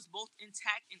keep us both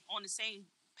intact and on the same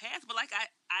path. But like,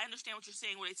 I understand what you're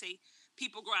saying where they say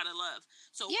people grow out of love.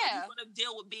 So are you going to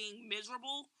deal with being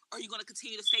miserable, or are you going to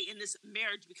continue to stay in this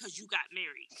marriage because you got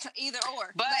married? Either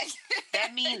or. But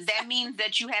that means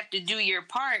that you have to do your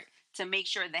part to make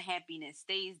sure the happiness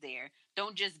stays there.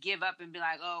 Don't just give up and be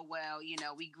like, oh, well,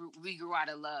 we grew out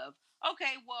of love.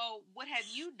 Okay, well, what have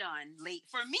you done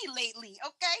for me lately?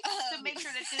 Okay, to make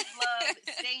sure that this love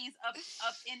stays up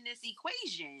in this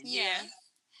equation. Yeah.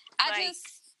 I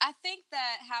think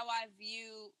that how I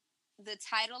view the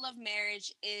title of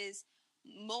marriage is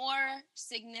more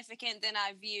significant than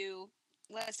I view,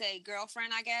 let's say,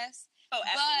 girlfriend, I guess. Oh,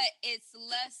 absolutely. But it's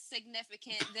less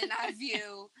significant than I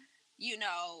view,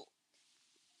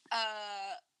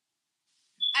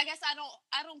 I guess I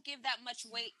don't give that much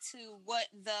weight to what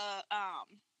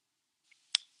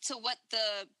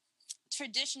the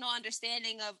traditional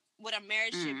understanding of what a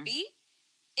marriage should be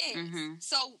is.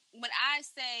 So when I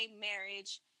say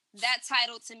marriage, that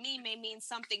title to me may mean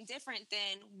something different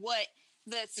than what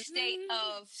the state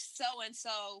of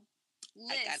so-and-so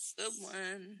lists. I got a good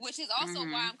one. Which is also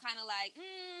why I'm kind of like,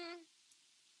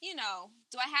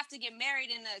 do I have to get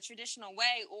married in a traditional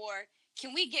way, or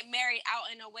can we get married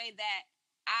out in a way that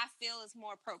I feel is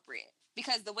more appropriate?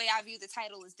 Because the way I view the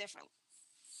title is different.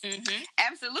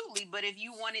 Absolutely, but if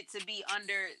you want it to be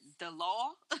under the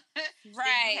law, then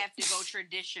you have to go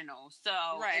traditional.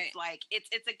 So it's like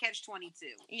it's a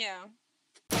catch-22. Yeah.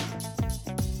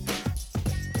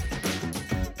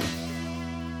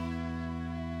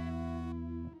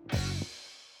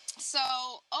 So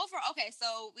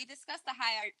so we discussed the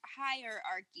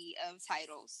hierarchy of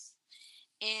titles,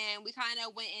 and we kind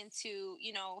of went into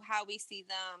how we see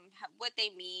them, what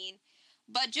they mean.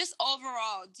 But just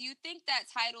overall, do you think that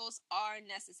titles are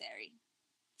necessary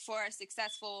for a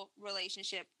successful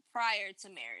relationship prior to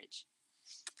marriage?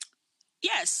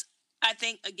 Yes. I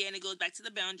think, again, it goes back to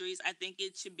the boundaries. I think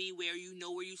it should be where you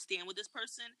know where you stand with this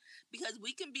person. Because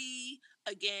we can be,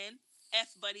 again,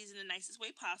 F buddies in the nicest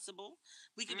way possible.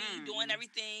 We can be doing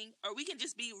everything. Or we can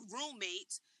just be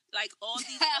roommates. Like all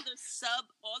these other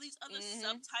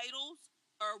subtitles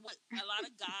are what a lot of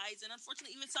guys and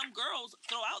unfortunately even some girls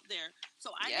throw out there.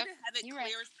 So I need to have it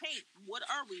clear as paint. What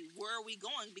are we? Where are we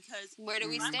going? Because where do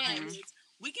we stand?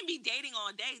 We can be dating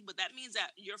all day, but that means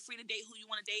that you're free to date who you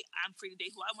want to date. I'm free to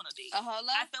date who I want to date. I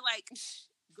feel like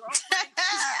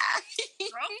girlfriend.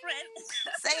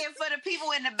 Say it for the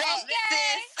people in the back.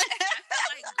 I feel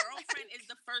like girlfriend is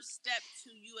the first step to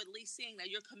you at least seeing that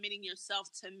you're committing yourself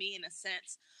to me in a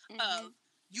sense of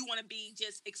you want to be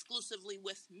just exclusively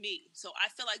with me. So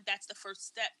I feel like that's the first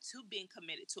step to being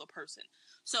committed to a person.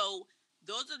 So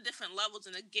those are different levels.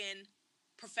 And again,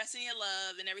 professing your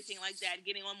love and everything like that,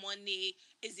 getting on one knee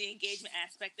is the engagement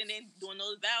aspect. And then doing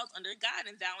those vows under God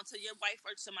and vowing to your wife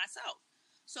or to myself.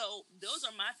 So those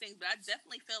are my things. But I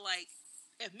definitely feel like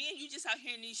if me and you just out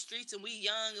here in these streets and we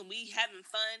young and we having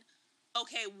fun,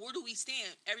 okay, where do we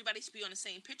stand? Everybody should be on the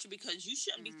same picture because you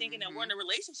shouldn't be thinking that we're in a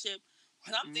relationship.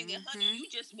 But I'm thinking, honey, you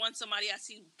just want somebody I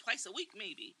see twice a week,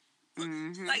 maybe.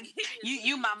 Like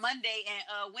you my Monday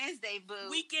and Wednesday boo.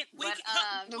 Weekend. What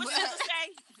you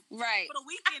say? Right. For the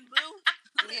weekend, boo.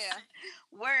 Yeah.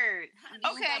 Word.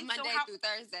 Okay. Monday through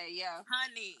Thursday. Yeah.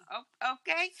 Honey.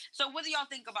 Okay. So what do y'all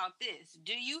think about this?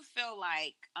 Do you feel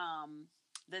like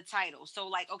the title? So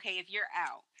like, okay, if you're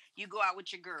out, you go out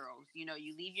with your girls. You know,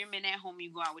 you leave your men at home.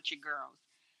 You go out with your girls.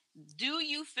 Do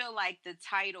you feel like the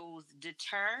titles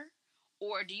deter?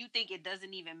 Or do you think it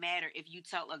doesn't even matter if you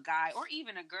tell a guy or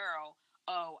even a girl,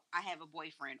 oh, I have a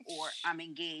boyfriend or I'm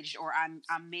engaged or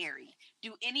I'm married?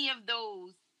 Do any of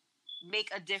those make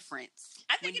a difference?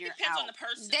 I think it depends on the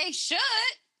person. They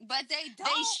should, but they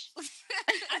don't.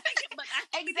 I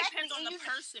think it depends on the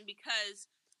person because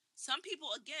some people,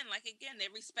 again, they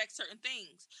respect certain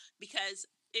things because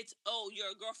it's, oh,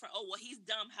 you're a girlfriend. Oh, well, he's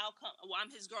dumb. How come? Well,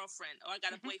 I'm his girlfriend. Oh, I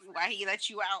got a boyfriend. Why he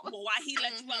let you out? Well, why he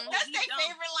let you out? Oh, that's their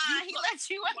favorite line. He let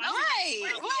you out.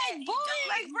 Right. Like, boy,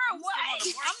 like, bro, what?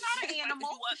 I'm not an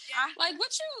animal. Like,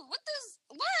 what the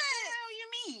hell you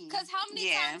mean? Because how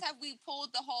many times have we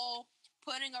pulled the whole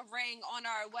putting a ring on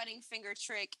our wedding finger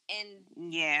trick and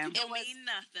it don't mean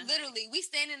nothing. Literally, we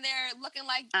standing there looking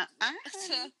like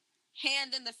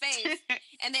hand in the face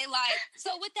and they like,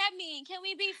 so what that mean? Can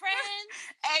we be friends?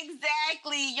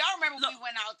 Exactly. Y'all remember when we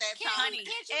went out that time?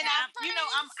 And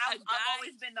I've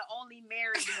always been the only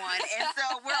married one, and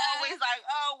so we're always like,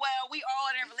 oh well, we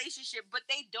all in a relationship, but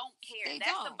they don't care.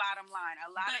 That's the bottom line.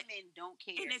 A lot of men don't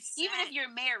care. Even if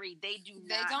you're married, they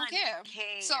don't care.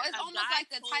 So it's almost like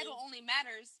the title only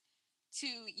matters to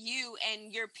you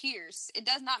and your peers. It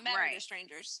does not matter to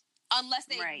strangers unless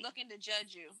they're looking to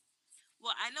judge you.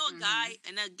 Well, I know a guy,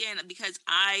 and again, because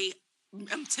I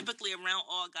am typically around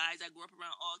all guys. I grew up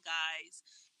around all guys,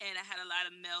 and I had a lot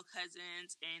of male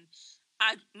cousins, and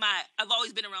I've always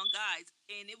been around guys.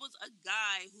 And it was a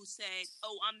guy who said,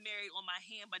 "Oh, I'm married on my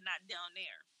hand, but not down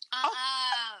there."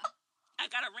 I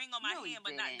got a ring on my hand,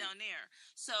 but not down there.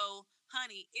 So,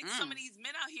 honey, it's some of these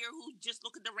men out here who just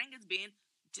look at the ring as being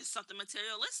just something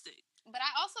materialistic. But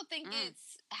I also think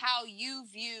it's how you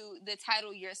view the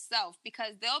title yourself,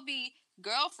 because there'll be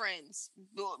girlfriends,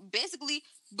 basically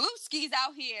booskies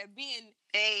out here being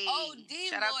OD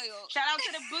loyal. Shout out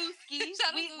to the booskies.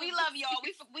 we love y'all.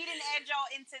 We didn't add y'all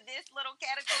into this little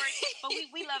category, but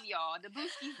we love y'all. The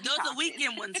booskies. Those are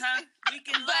weekend ones, huh?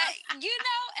 Weekend but and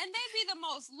they be the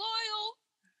most loyal.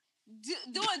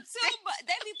 Doing but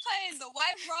they be playing the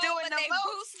white role with they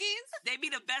booskies. They be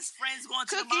the best friends going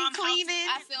to cooking, the mom cleaning.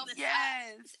 House. I feel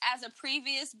as a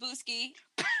previous booski,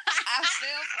 I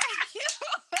feel for you.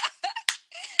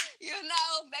 You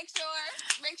know, make sure.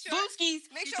 Booskies.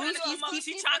 Make sure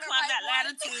she trying to climb that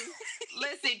ladder too.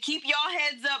 Listen, keep y'all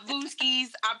heads up,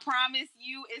 booskies. I promise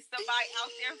you, it's somebody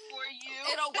out there for you.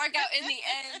 It'll work out in the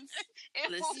end.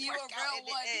 You a real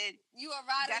one. You a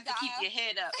ride or die. Got to keep your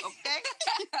head up, okay?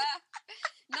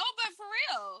 No, but for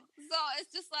real. So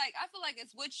it's just like, I feel like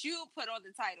it's what you put on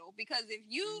the title. Because if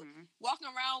you walking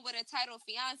around with a title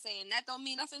fiance and that don't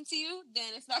mean nothing to you,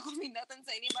 then it's not going to mean nothing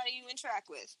to anybody you interact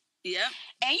with. Yep.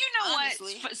 And you know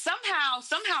what? Somehow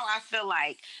I feel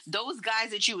like those guys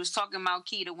that you was talking about,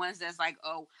 Key, the ones that's like,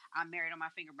 oh, I'm married on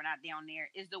my finger, but not down there,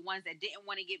 is the ones that didn't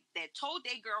want to that told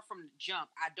their girl from the jump,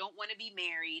 I don't want to be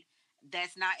married.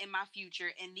 That's not in my future.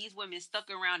 And these women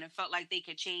stuck around and felt like they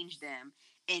could change them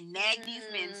and nag these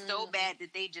men so bad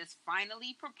that they just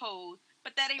finally proposed,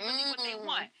 but that ain't really what they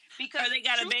want. Because they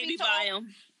got a baby by them.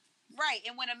 Right,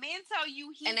 and when a man tell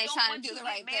you he and they don't trying want to do to the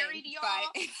right get married, thing, y'all,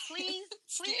 please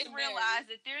realize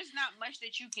that there's not much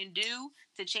that you can do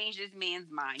to change this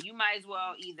man's mind. You might as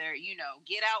well either,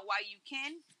 get out while you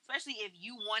can, especially if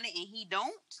you want it and he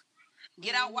don't.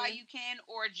 Get out while you can,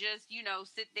 or just,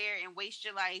 sit there and waste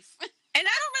your life. And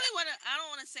I don't really don't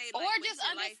wanna say or like just waste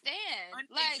your life. understand,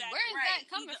 like, Exactly, where is right. that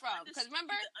coming Either from? Because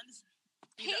remember, either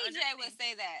PJ understand. would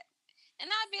say that, and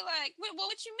I'd be like, "Well,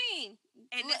 what you mean?"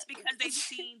 And it's because they've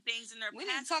seen things in their We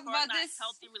need to past talk as far as about not this.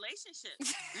 healthy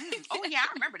relationships. Oh yeah,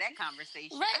 I remember that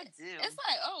conversation. Right. I do. It's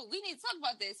like, oh, we need to talk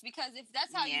about this, because if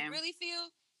that's how Yeah. you really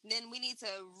feel, then we need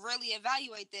to really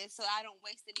evaluate this so I don't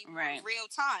waste any more Right. real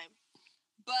time.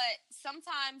 But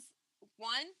sometimes,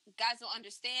 one, guys don't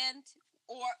understand,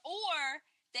 or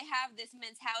they have this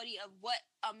mentality of what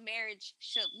a marriage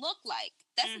should look like.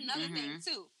 That's another thing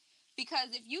too,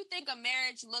 because if you think a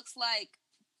marriage looks like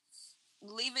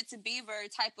Leave It to Beaver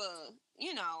type of,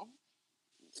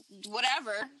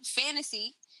 whatever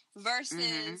fantasy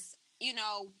versus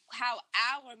how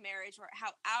our marriage or how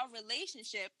our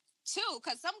relationship too,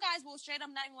 because some guys will straight up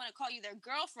not even want to call you their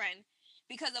girlfriend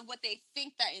because of what they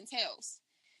think that entails.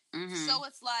 So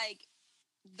it's like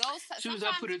those. As soon as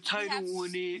I put a title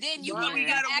on it, then you Why we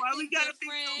gotta be so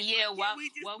different. Yeah, why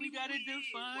we gotta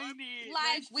define it?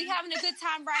 Like, we having a good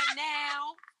time right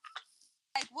now.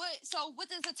 Like, what? So what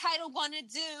is the title gonna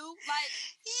do? Like,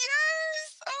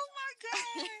 yes. Oh my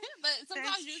god. But sometimes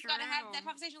That's you just gotta have that true.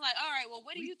 conversation. Like, all right, well,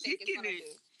 what do We you think it's kicking gonna it.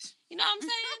 do? You know what I'm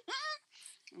saying?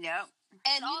 Yep.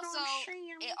 And You know also, what I'm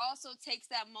saying? it also takes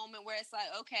that moment where it's like,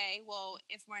 okay, well,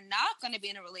 if we're not going to be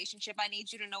in a relationship, I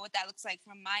need you to know what that looks like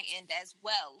from my end as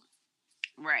well.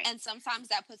 Right. And sometimes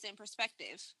that puts in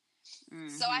perspective.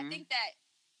 So I think that,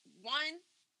 one,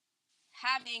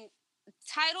 having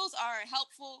titles are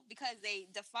helpful because they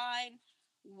define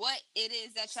what it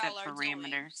is that y'all Set are doing.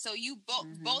 parameters. So you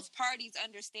both parties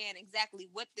understand exactly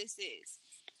what this is.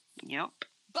 Yep.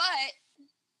 But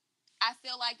I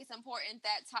feel like it's important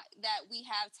that that we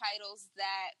have titles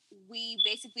that we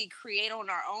basically create on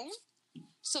our own,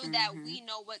 so that we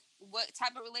know what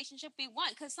type of relationship we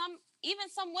want. Because some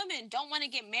women don't want to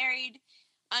get married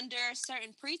under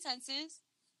certain pretenses.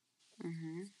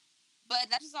 But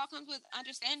that just all comes with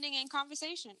understanding and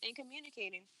conversation and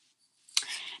communicating.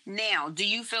 Now, do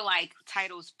you feel like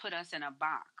titles put us in a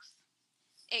box?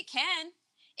 It can,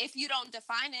 if you don't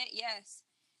define it. Yes.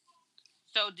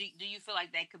 So do you feel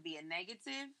like that could be a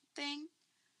negative thing?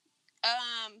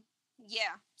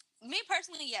 Yeah. Me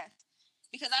personally, yes.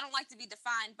 Because I don't like to be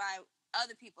defined by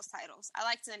other people's titles. I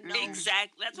like to know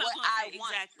Exactly. That's what I was going to say.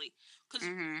 want. Exactly. Because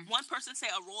one person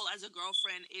say a role as a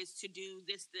girlfriend is to do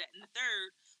this, that, and the third,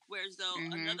 whereas though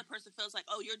another person feels like,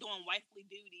 oh, you're doing wifely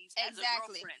duties as a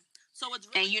girlfriend. So it's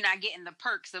really, and you're not getting the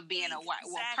perks of being a wife.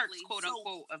 Well, perks, quote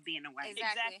unquote, of being a wife.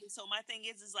 Exactly. So my thing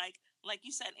is like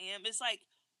you said, Am, it's like,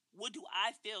 what do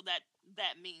I feel that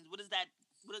means? What does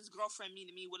girlfriend mean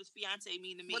to me? What does fiance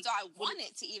mean to me? What do I want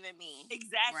it to even mean?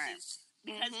 Exactly. Right.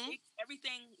 Because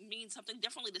everything means something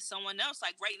differently to someone else.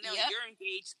 Like right now, you're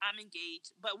engaged, I'm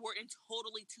engaged, but we're in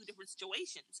totally two different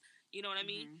situations. You know what I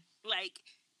mean? Like,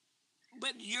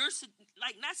 but you're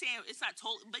like, not saying it's not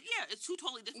total, but yeah, it's two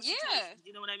totally different situations.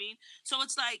 You know what I mean? So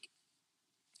it's like,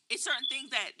 it's certain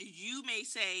things that you may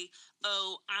say,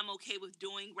 oh, I'm okay with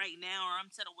doing right now, or I'm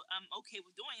okay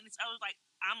with doing. And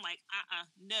I'm like,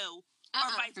 no. Or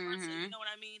vice versa, you know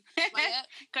what I mean?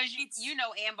 Because you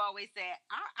know, Amber always said,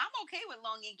 I'm okay with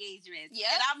long engagements.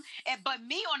 Yeah. But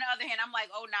me on the other hand, I'm like,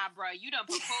 oh nah, bro, you done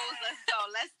proposed. Let's go.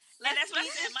 Let's that's what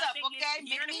I speed said. this up, okay?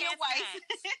 Make me your wife.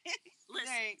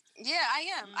 Listen. Yeah,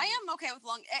 I am. I am okay with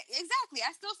long. Exactly.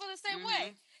 I still feel the same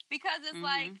way, because it's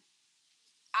like,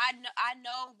 I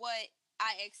know what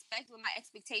I expect, what my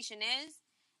expectation is,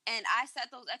 and I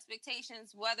set those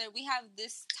expectations whether we have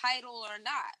this title or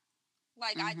not.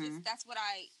 Like, that's what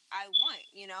I want,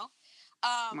 you know?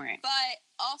 Right. But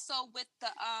also with the,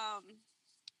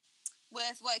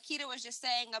 with what Keita was just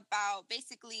saying about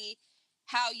basically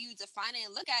how you define it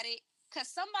and look at it, because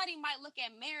somebody might look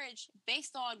at marriage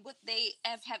based on what they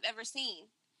have ever seen,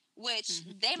 which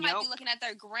they might be looking at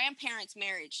their grandparents'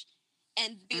 marriage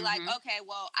and be like, okay,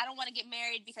 well, I don't want to get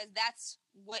married because that's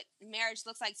what marriage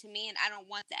looks like to me, and I don't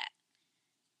want that,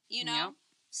 you know?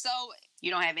 So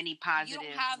you don't have any positive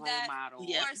role model.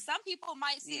 models. Or some people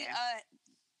might see a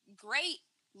great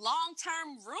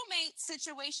long-term roommate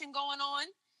situation going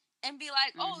on and be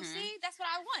like, oh, see, that's what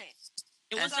I want.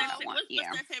 What's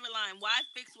their favorite line? Why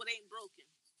fix what ain't broken?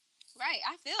 Right,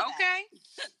 I feel that. Okay.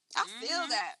 I feel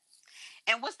that.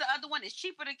 And what's the other one? It's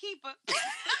cheaper to keep it.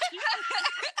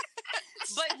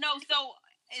 But no, so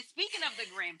speaking of the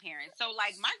grandparents, so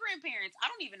like my grandparents,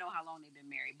 I don't even know how long they've been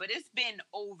married, but it's been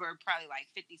over probably like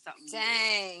 50 something years.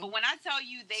 Dang. But when I tell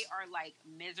you they are like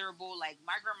miserable, like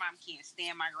my grandmom can't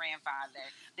stand my grandfather.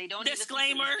 They don't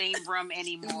Disclaimer. even sleep in the same room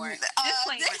anymore.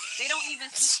 Disclaimer. They don't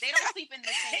sleep in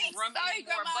the same room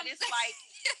anymore. Grandma.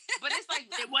 But it's like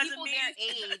It wasn't people me. their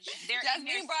age, they're in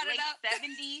their late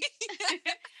 70s.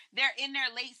 They're in their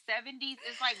late 70s.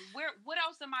 It's like, what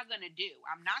else am I going to do?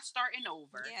 I'm not starting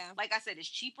over. Yeah. Like I said, it's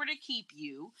cheaper to keep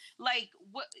you. Like,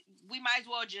 what? We might as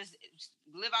well just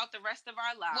live out the rest of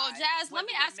our lives. Well, Jazz, let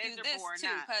me ask you miserable this, or too,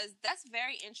 not. because that's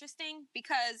very interesting,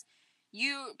 because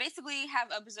you basically have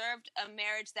observed a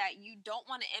marriage that you don't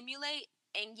want to emulate,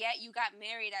 and yet you got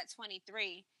married at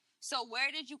 23. So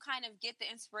where did you kind of get the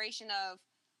inspiration of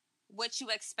what you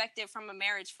expected from a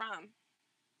marriage from?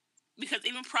 Because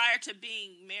even prior to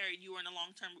being married, you were in a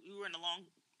long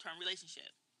term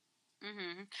relationship.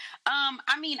 Mm-hmm.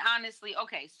 I mean, honestly,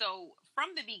 okay, so from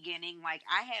the beginning, like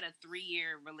I had a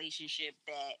 3-year relationship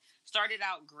that started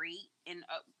out great, and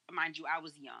mind you, I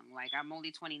was young, like I'm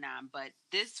only 29, but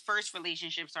this first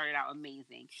relationship started out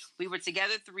amazing. We were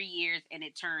together 3 years, and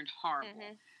it turned horrible.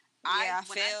 Mm-hmm. I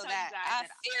feel that. I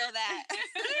feel that.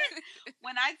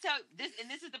 When I tell this, and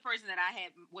this is the person that I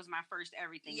had was my first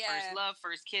everything, first love,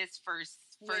 first kiss, first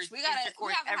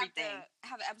intercourse, everything.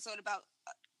 Have an episode about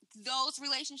those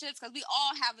relationships, because we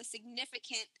all have a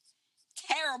significant,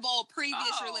 terrible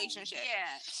previous relationship.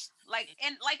 Yeah, like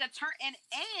and like a turn, and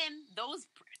those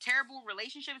terrible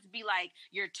relationships be like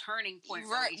your turning point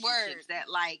relationships that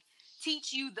like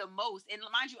teach you the most. And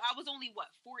mind you, I was only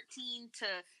 14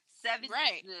 to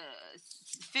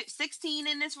 16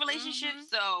 in this relationship,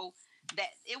 so that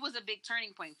it was a big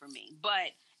turning point for me.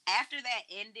 But after that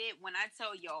ended, when I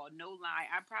tell y'all, no lie,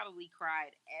 I probably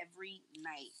cried every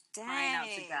night. Dang. Crying out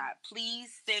to God,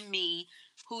 please send me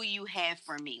who you have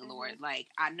for me, Lord. Like,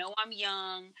 I know I'm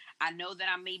young, I know that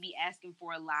I may be asking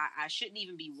for a lot, I shouldn't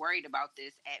even be worried about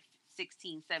this at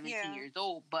 16, 17 years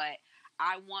old, but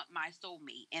I want my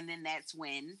soulmate. And then that's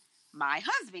when my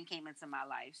husband came into my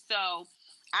life. So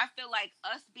I feel like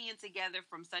us being together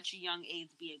from such a young age,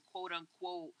 being quote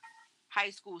unquote high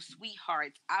school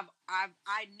sweethearts, I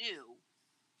knew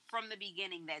from the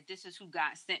beginning that this is who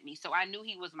God sent me. So I knew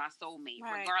he was my soulmate,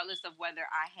 regardless of whether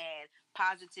I had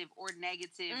positive or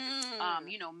negative,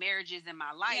 marriages in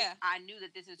my life. Yeah. I knew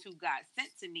that this is who God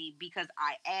sent to me because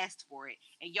I asked for it.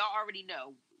 And y'all already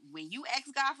know, when you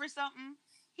ask God for something,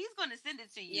 he's going to send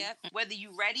it to you, whether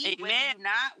you ready, whether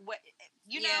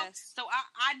you not, know. So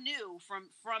I knew from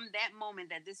that moment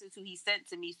that this is who he sent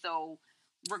to me. So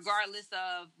regardless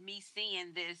of me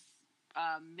seeing this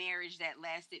marriage that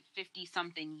lasted 50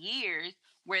 something years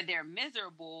where they're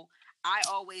miserable, I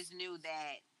always knew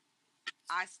that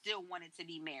I still wanted to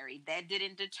be married. That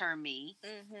didn't deter me.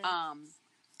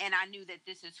 And I knew that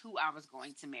this is who I was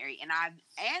going to marry. And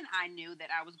I knew that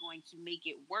I was going to make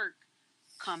it work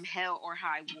come hell or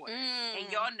high water.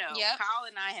 And y'all know, Kyle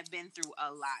and I have been through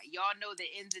a lot. Y'all know the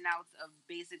ins and outs of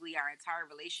basically our entire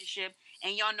relationship.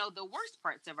 And y'all know the worst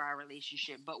parts of our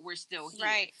relationship, but we're still here.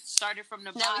 Right. Started from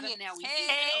the bottom, now we here.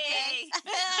 Okay.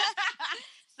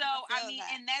 So I mean,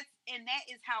 and that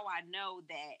is how I know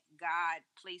that God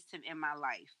placed him in my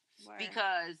life.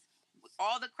 Because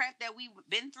all the crap that we've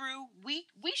been through, we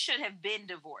should have been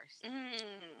divorced.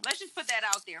 Let's just put that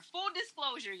out there. Full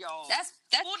disclosure, y'all. That's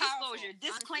full powerful, disclosure.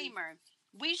 Disclaimer.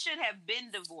 Honestly. We should have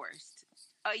been divorced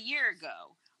a year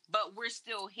ago, but we're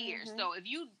still here. So if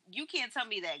you can't tell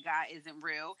me that God isn't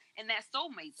real and that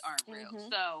soulmates aren't real.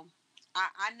 So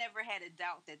I never had a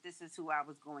doubt that this is who I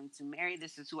was going to marry.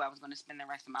 This is who I was going to spend the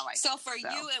rest of my life with. For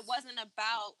you, it wasn't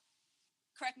about,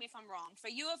 correct me if I'm wrong, for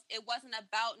you, it wasn't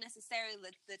about necessarily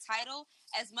the title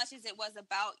as much as it was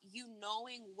about you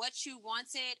knowing what you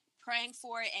wanted, praying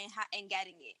for it, and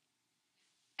getting it.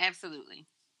 Absolutely.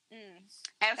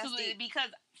 Absolutely. Because,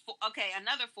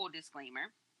 another full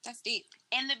disclaimer. That's deep.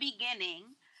 In the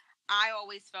beginning, I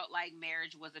always felt like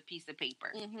marriage was a piece of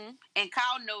paper. And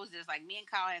Kyle knows this. Like, me and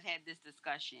Kyle have had this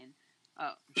discussion.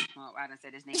 Oh, well, I done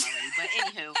said his name already. But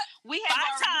anywho, we have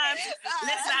 5 times.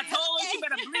 Listen, I told him you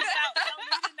better bleep out.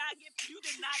 You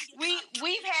did not get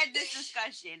We've had this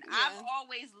discussion. I've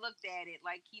always looked at it,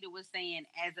 like Keita was saying,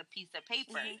 as a piece of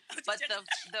paper. But the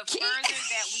further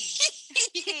that we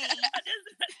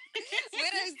we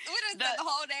done said the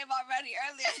whole name already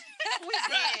earlier. We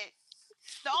did.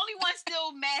 The only one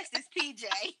still masked is PJ.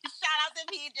 Shout out to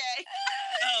PJ.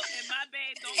 Oh, and my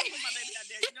babe, don't put my baby out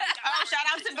there. You know, shout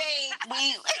out to babe.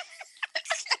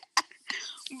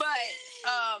 But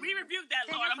we rebuked that,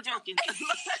 Lord. I'm joking.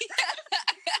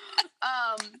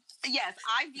 Yes,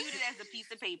 I viewed it as a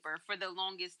piece of paper for the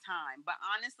longest time. But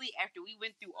honestly, after we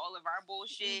went through all of our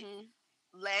bullshit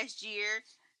last year,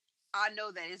 I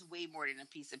know that it's way more than a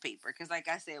piece of paper. Because, like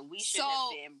I said, we should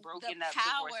have been broken up,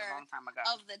 divorced a long time ago.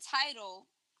 Of the title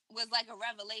was like a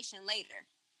revelation later.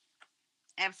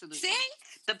 Absolutely. See?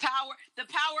 The power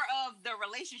of the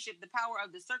relationship, the power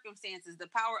of the circumstances, the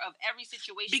power of every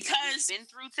situation that we've been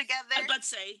through together. I was about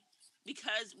to say,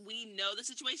 because we know the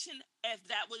situation, if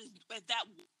that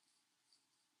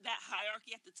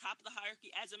hierarchy at the top of the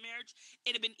hierarchy as a marriage,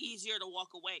 it'd have been easier to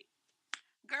walk away.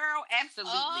 Girl,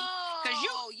 absolutely. Because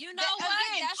you know what?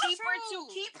 Again, That's keep true. her to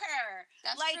keep her.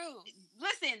 That's like, true.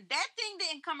 Listen, that thing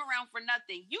didn't come around for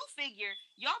nothing. You figure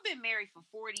y'all been married for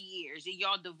 40 years and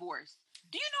y'all divorced.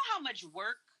 Do you know how much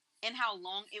work and how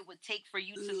long it would take for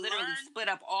you to literally split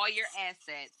up all your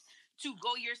assets, to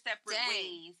go your separate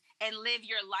ways and live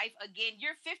your life again?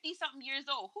 You're 50-something years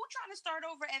old. Who trying to start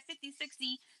over at 50,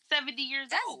 60, 70 years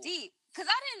old? That's deep. Because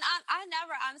I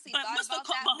never honestly thought about that.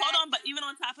 But hold on, but even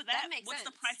on top of that what's sense.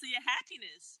 The price of your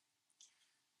happiness?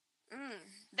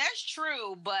 That's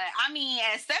true, but I mean,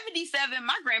 at 77,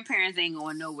 my grandparents ain't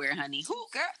going nowhere, honey.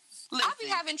 Girl, I'll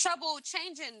be having trouble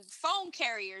changing phone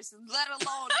carriers, let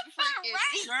alone freaking...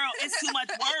 Right. Girl, it's too much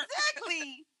work.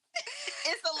 Exactly.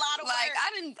 It's a lot of work. Like,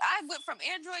 I went from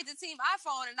Android to Team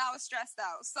iPhone and I was stressed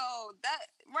out. So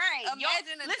that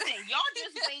Imagine y'all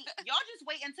just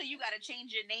wait until you gotta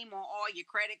change your name on all your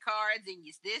credit cards and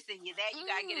your this and your that. You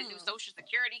gotta get a new social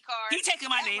security card. You taking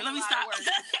my name. Let me stop.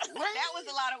 That was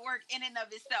a lot of work in and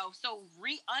of itself. So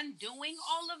undoing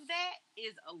all of that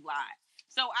is a lot.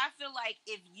 So I feel like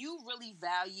if you really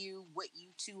value what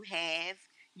you two have,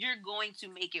 you're going to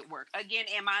make it work.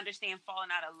 Again, I understand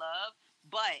falling out of love.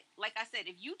 But like I said,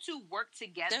 if you two work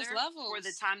together for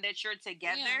the time that you're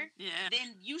together,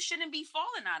 then you shouldn't be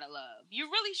falling out of love. You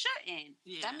really shouldn't.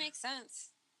 Yeah. That makes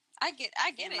sense. I get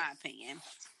it. In my opinion.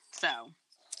 So,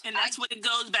 and that's when it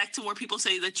goes back to where people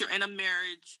say that you're in a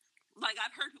marriage. Like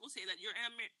I've heard people say that you're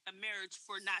in a marriage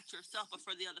for not yourself, but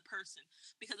for the other person.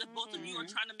 Because if both of you are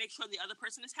trying to make sure the other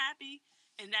person is happy,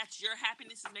 and that's your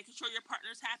happiness is making sure your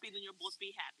partner's happy, then you'll both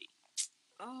be happy.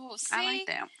 Oh, see? I like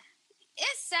that.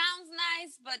 It sounds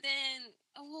nice, but then,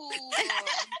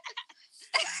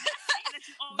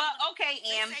 But okay,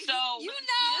 Am. So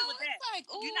it's like,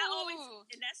 you're not always,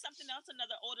 and that's something else.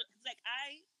 Another older, like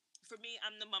for me,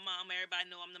 I'm my mom.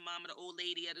 Everybody know I'm the mom of the old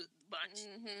lady of the bunch.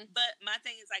 But my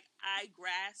thing is like I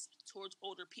grasp towards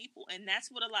older people, and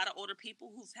that's what a lot of older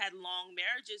people who've had long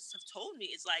marriages have told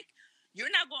me. It's like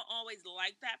you're not going to always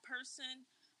like that person.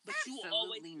 But you will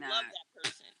always love that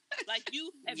person. Like if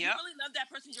you really love that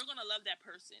person, you're gonna love that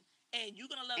person, and you're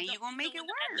gonna love them. And you're gonna make it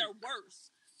work. At their worst.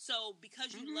 So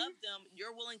because you love them,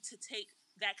 you're willing to take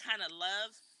that kind of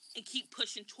love and keep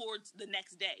pushing towards the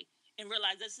next day, and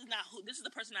realize this is the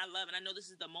person I love, and I know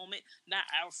this is the moment, not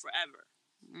our forever.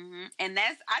 And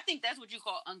I think that's what you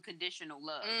call unconditional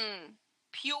love,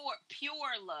 pure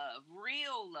love,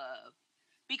 real love.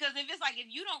 Because if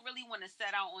you don't really want to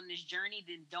set out on this journey,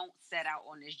 then don't set out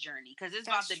on this journey. Because it's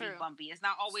about to be bumpy. It's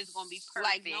not always going to be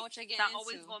perfect. Know what you're getting it's not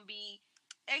always going to be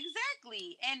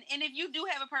exactly. And if you do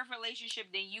have a perfect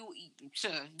relationship, then you lying.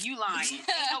 Ain't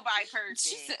nobody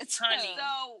perfect, honey.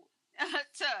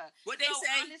 What they say?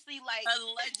 Honestly, like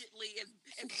allegedly, if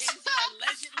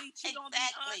allegedly cheat on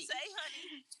Beyonce, honey.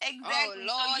 Exactly.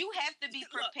 So you have to be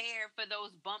prepared for those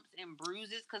bumps and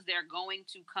bruises because they're going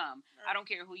to come. I don't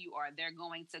care who you are; they're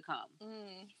going to come.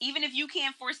 Even if you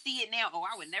can't foresee it now. Oh,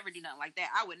 I would never do nothing like that.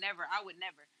 I would never.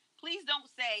 Please don't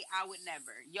say I would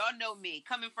never. Y'all know me,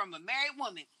 coming from a married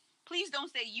woman. Please don't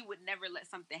say you would never let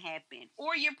something happen,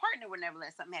 or your partner would never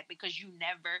let something happen, because you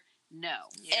never know.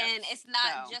 And it's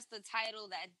not just the title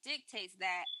that dictates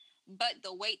that, but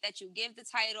the weight that you give the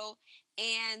title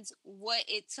and what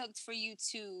it took for you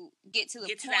to get to the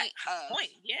point.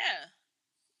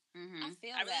 I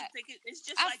feel I that. really think it's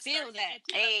just I like feel that.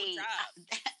 Hey, I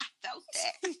felt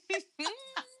that.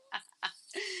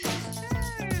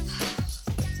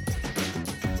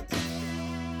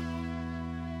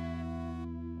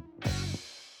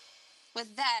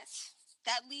 With that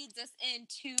leads us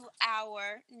into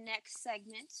our next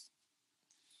segment.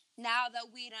 Now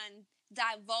that we done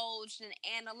divulged and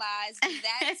analyzed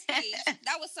that tea,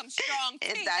 that was some strong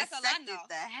tea. That's all I know.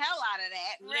 The hell out of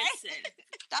that. Listen,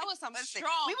 that was some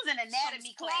strong. We was in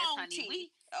anatomy class, honey.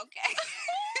 Tea. Okay.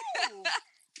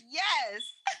 Yes.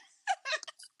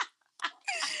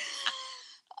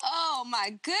 Oh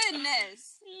my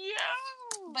goodness.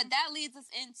 Yeah. But that leads us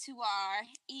into our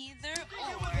either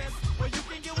or.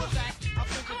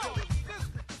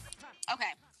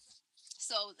 Okay.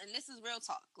 So and this is real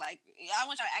talk. Like, I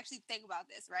want you to actually think about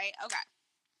this, right? Okay.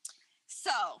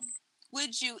 So,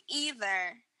 would you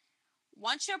either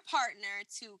want your partner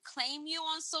to claim you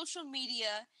on social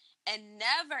media and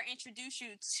never introduce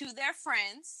you to their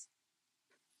friends,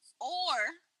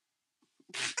 or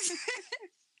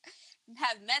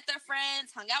have met their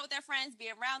friends, hung out with their friends, be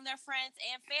around their friends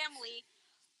and family,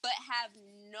 but have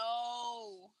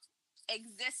no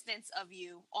existence of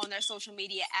you on their social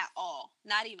media at all?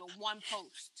 Not even one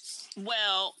post.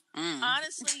 Well,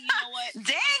 honestly, you know what?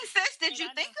 Dang, sis, did you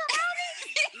think about it?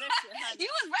 Listen, honey.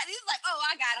 You was ready. He was like, oh,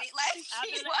 I got it. Like, I've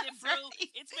been letting it brew.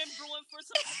 It's been brewing for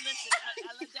some. Listen,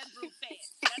 I let that brew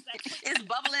fast. That It's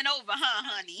bubbling over, huh,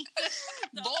 honey?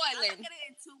 So boiling. I look at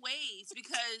it in two ways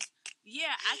because,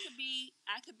 yeah, I could be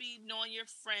knowing your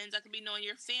friends, I could be knowing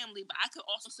your family, but I could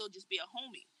also still just be a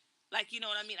homie. Like, you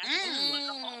know what I mean? I could be like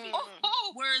a homie.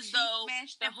 Whereas though,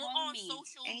 if we're on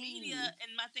social media,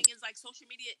 and my thing is like, social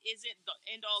media isn't the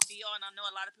end all be all, and I know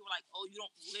a lot of people are like, oh, you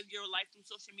don't live your life through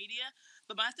social media,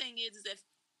 but my thing is if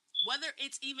whether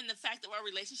it's even the fact of our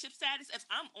relationship status, if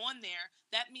I'm on there,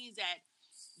 that means that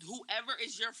whoever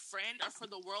is your friend or for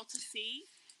the world to see,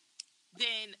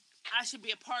 then I should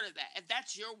be a part of that. If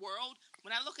that's your world,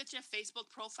 when I look at your Facebook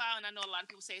profile, and I know a lot of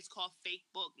people say it's called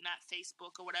Fakebook, not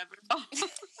Facebook or whatever. But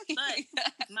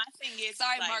my thing is,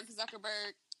 sorry, like, Mark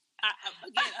Zuckerberg.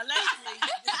 Again, allegedly.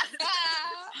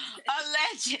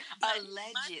 My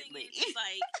thing is,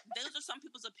 like, those are some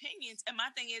people's opinions, and my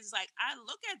thing is, like, I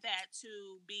look at that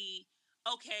to be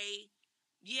okay.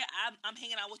 Yeah, I'm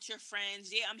hanging out with your friends.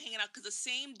 Yeah, I'm hanging out because the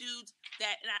same dudes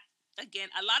that.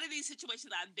 Again, a lot of these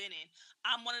situations I've been in,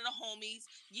 I'm one of the homies.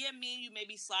 Yeah, me and you may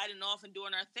be sliding off and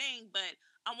doing our thing, but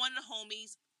I'm one of the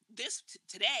homies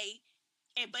today.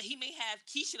 But he may have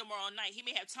Keisha tomorrow night. He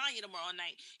may have Tanya tomorrow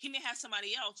night. He may have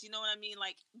somebody else. You know what I mean?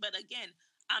 Like, but again,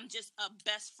 I'm just a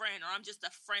best friend, or I'm just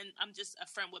a friend. I'm just a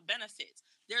friend with benefits.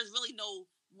 There's really no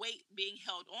weight being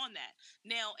held on that.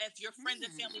 Now, if your friends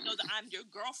and family know that I'm your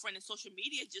girlfriend and social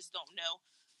media just don't know,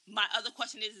 my other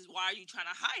question is why are you trying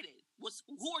to hide it?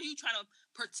 Who are you trying to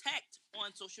protect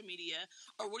on social media,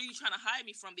 or what are you trying to hide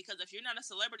me from? Because if you're not a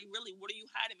celebrity, really, what are you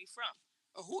hiding me from,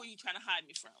 or who are you trying to hide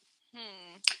me from?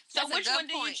 So which one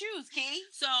do you choose, Key?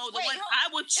 So the one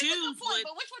I would choose, but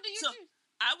which one do you choose?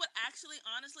 I would actually,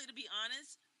 honestly, to be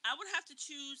honest, I would have to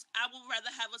choose. I would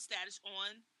rather have a status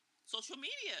on social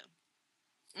media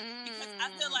because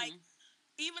I feel like,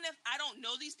 even if I don't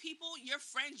know these people, your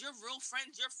friends, your real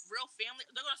family,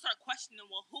 they're going to start questioning,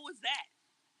 well, who is that?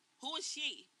 Who is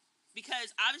she?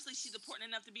 Because obviously she's important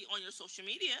enough to be on your social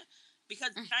media, because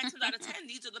 9 times out of 10,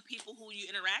 these are the people who you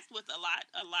interact with a lot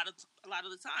of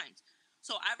the times.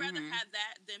 So I'd rather have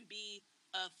that than be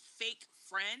a fake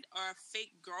friend or a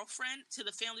fake girlfriend to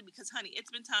the family, because, honey,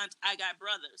 it's been times I got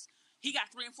brothers. He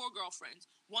got 3 and 4 girlfriends.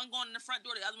 One going in the front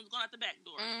door, the other one's going out the back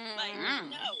door. Like,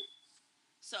 no.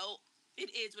 So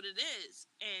it is what it is,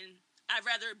 and I'd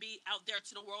rather be out there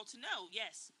to the world to know,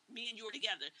 yes, me and you are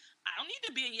together. I don't need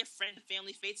to be in your friend and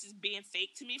family faces being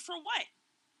fake to me for what?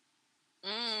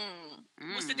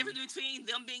 What's the difference between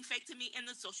them being fake to me and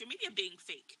the social media being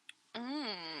fake? Let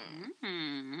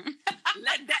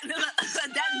that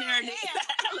marinate.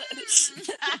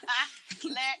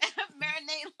 Let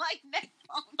marinate like that.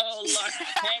 Oh, Lord.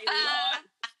 Hey, Lord.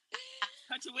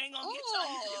 Country, we ain't gonna get you.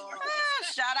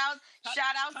 Shout out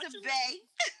to Bay.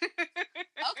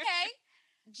 Okay,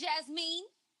 Jasmine.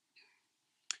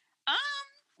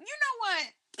 You know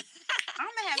what? I'm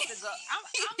gonna have to go.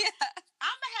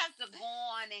 I'm gonna have to go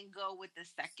on and go with the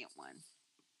second one.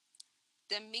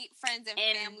 The meet friends and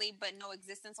family, but no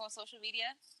existence on social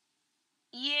media.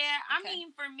 Yeah, I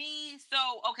mean, for me,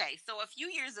 so a few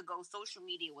years ago, social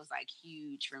media was like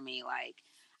huge for me. Like,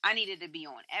 I needed to be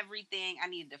on everything. I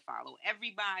needed to follow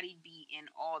everybody, be in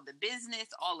all the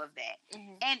business, all of that.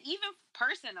 And even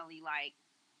personally, like,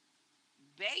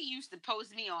 Bay used to post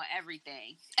me on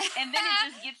everything. And then it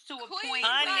just gets to a point where...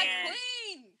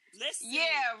 Listen.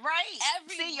 Yeah, right.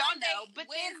 Every y'all Monday, know. But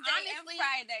Wednesday, then honestly... and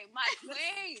Friday, my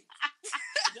queen.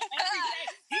 Every day.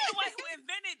 He's the one who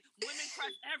invented Women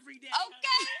Crush every day.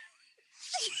 Okay.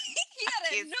 He got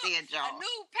a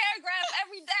new paragraph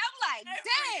every day. I'm like,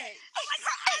 dang. I'm like,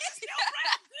 I still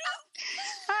rap, dude.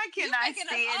 How can I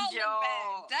stand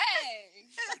y'all?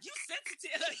 Dang. Like, you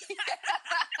sensitive.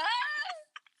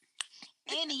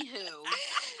 Anywho,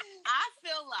 I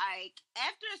feel like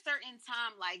after a certain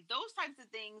time, like, those types of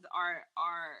things are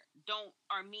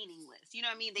meaningless. You know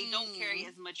what I mean? They don't carry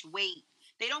as much weight.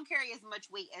 They don't carry as much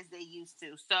weight as they used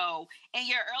to. So in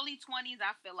your early 20s,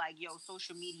 I feel like,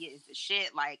 social media is the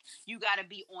shit. Like, you got to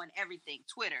be on everything.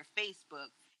 Twitter,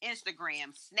 Facebook,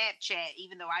 Instagram, Snapchat,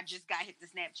 even though I just got hit the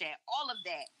Snapchat, all of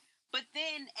that. But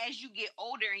then as you get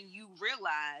older and you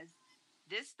realize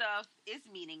this stuff is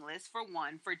meaningless, for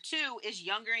one. For two, it's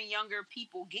younger and younger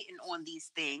people getting on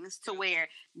these things to where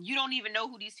you don't even know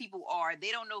who these people are.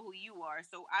 They don't know who you are.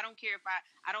 So I don't care if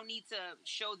I don't need to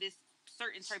show this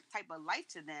certain type of life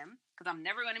to them because I'm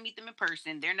never going to meet them in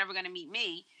person. They're never going to meet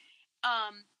me.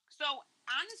 So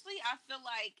honestly, I feel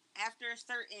like after a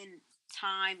certain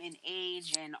time and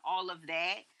age and all of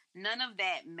that, none of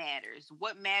that matters.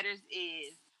 What matters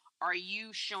is, are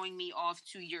you showing me off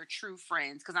to your true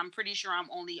friends? Because I'm pretty sure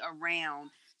I'm only around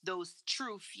those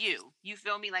true few. You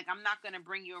feel me? Like, I'm not going to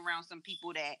bring you around some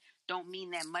people that don't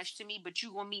mean that much to me, but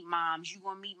you going to meet moms. You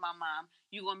going to meet my mom.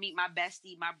 You going to meet my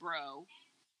bestie, my bro.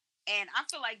 And I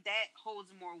feel like that holds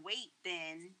more weight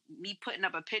than me putting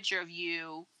up a picture of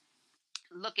you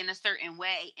looking a certain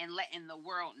way and letting the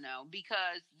world know.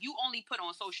 Because you only put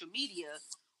on social media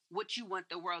what you want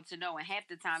the world to know, and half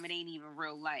the time it ain't even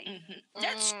real life. Mm-hmm.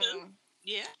 That's true.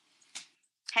 Yeah.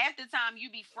 Half the time you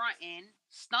be fronting,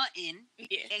 stunting,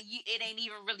 yeah, and it ain't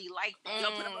even really like that.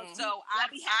 So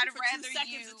I'd rather 2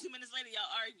 seconds and 2 minutes later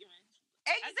y'all arguing.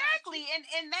 Exactly,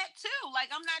 and that too. Like,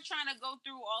 I'm not trying to go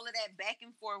through all of that back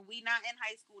and forth. We not in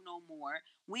high school no more.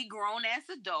 We grown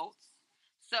as adults.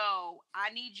 So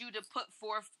I need you to put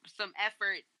forth some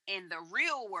effort in the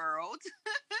real world.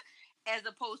 As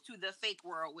opposed to the fake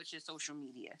world, which is social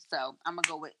media. So I'm gonna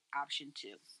go with option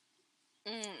 2.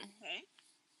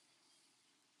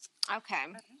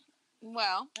 Okay.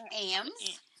 Well,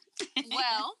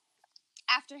 well,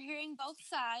 after hearing both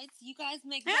sides, you guys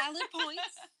make valid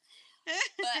points.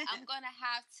 But I'm gonna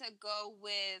have to go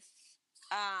with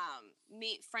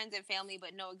meet friends and family,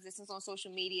 but no existence on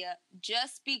social media,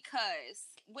 just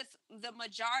because with the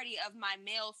majority of my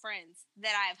male friends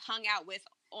that I've hung out with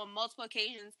on multiple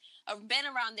occasions, I've been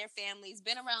around their families,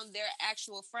 been around their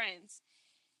actual friends.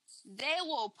 They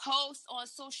will post on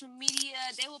social media.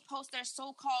 They will post their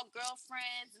so-called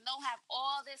girlfriends, and they'll have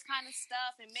all this kind of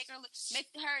stuff and make her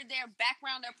their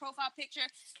background, their profile picture.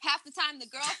 Half the time, the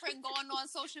girlfriend going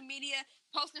on social media,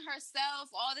 posting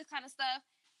herself, all this kind of stuff.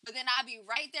 But then I'll be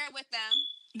right there with them.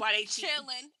 Why they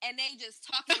chilling, and they just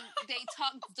talking, they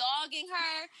talk dogging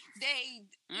her. They,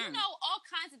 you know, all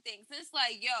kinds of things. It's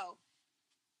like, yo,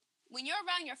 when you're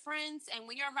around your friends and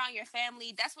when you're around your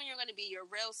family, that's when you're going to be your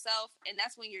real self, and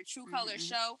that's when your true colors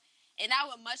show. And I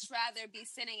would much rather be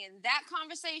sitting in that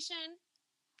conversation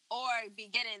or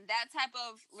be getting that type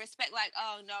of respect, like,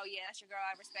 oh no, yeah, that's your girl,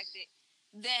 I respect it,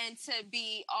 than to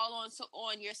be all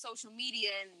on your social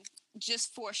media and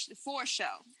just for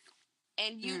show,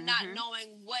 and you not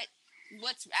knowing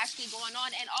what's actually going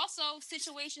on. And also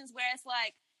situations where it's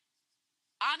like,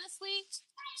 honestly,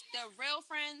 their real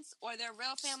friends or their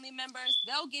real family members,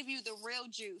 they'll give you the real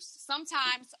juice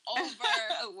sometimes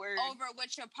over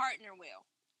what your partner will.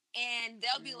 And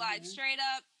they'll be like, straight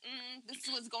up, this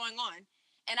is what's going on.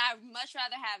 And I'd much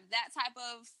rather have that type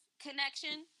of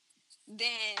connection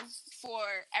than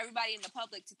for everybody in the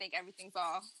public to think everything's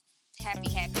all happy.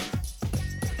 Go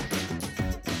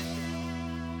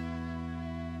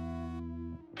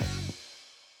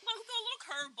a little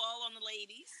curveball on the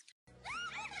ladies.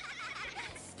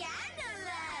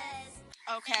 Scandalous.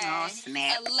 Okay. Oh,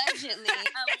 snap. Allegedly.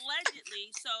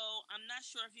 So I'm not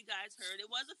sure if you guys heard. It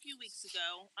was a few weeks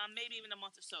ago, maybe even a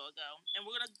month or so ago, and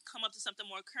we're gonna come up to something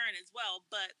more current as well.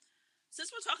 But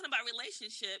since we're talking about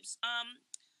relationships,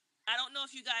 I don't know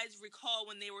if you guys recall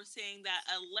when they were saying that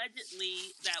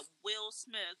allegedly that Will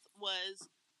Smith was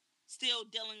still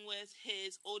dealing with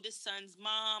his oldest son's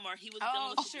mom, or he was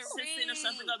dealing with his assistant or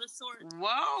something of the sort.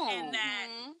 Whoa. And that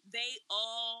they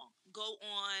all go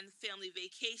on family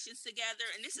vacations together.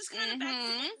 And this is kind of back to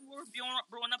when we were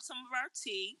growing up some of our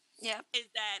tea. Yep.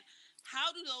 Is that,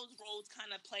 how do those roles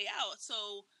kind of play out?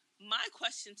 So my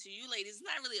question to you ladies is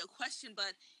not really a question,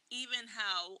 but even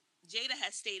how Jada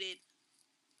has stated,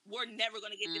 we're never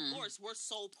going to get divorced. We're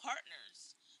soul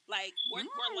partners. Like, we're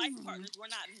life partners.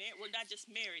 We're not we're not just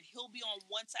married. He'll be on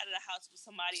one side of the house with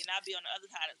somebody, and I'll be on the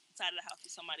other side of the house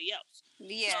with somebody else.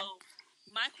 Yeah. So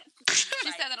my question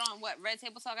is, she said that on what, Red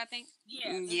Table Talk, I think.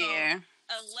 Yeah. Yeah.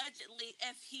 So, allegedly,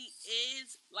 if he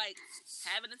is like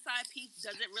having a side piece,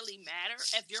 does it really matter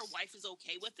if your wife is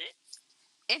okay with it?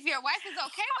 If your wife is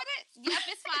okay with it, yep,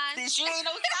 it's fine. Then she ain't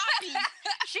no side piece.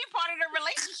 She part of the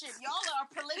relationship. Y'all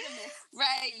are polygamous,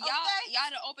 right?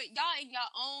 Y'all open. Y'all in your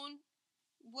own.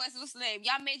 What's the name?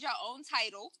 Y'all made your own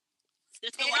title.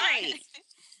 Right.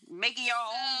 Making your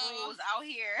own rules out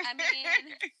here. I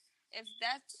mean, if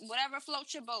that's whatever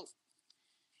floats your boat.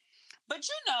 But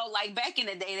like back in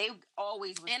the day, they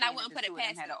always was and I wouldn't put it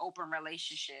past had an open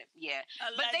relationship. Yeah,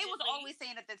 allegedly. But they was always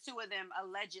saying that the two of them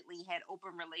allegedly had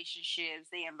open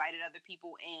relationships. They invited other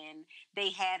people in.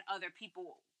 They had other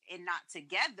people and not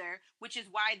together, which is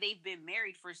why they've been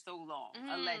married for so long,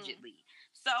 allegedly.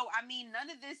 So, I mean, none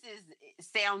of this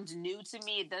sounds new to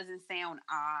me. It doesn't sound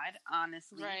odd,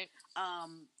 honestly. Right.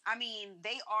 I mean,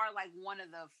 they are like one of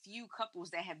the few couples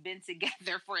that have been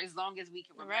together for as long as we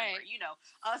can remember. Right. You know,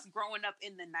 us growing up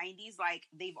in the 90s, like,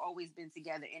 they've always been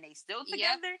together and they still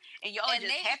together. And y'all are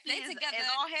just happy as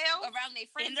all hell. Around their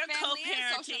friends, family,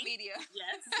 and social media.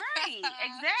 Yes. Right.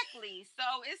 Exactly.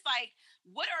 So, it's like,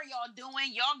 what are y'all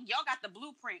doing? Y'all got the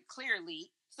blueprint,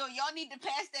 clearly. So y'all need to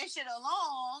pass that shit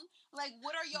along. Like,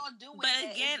 what are y'all doing?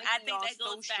 But again, I think that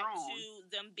goes back strong? to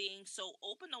them being so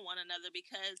open to one another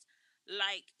because,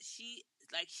 like she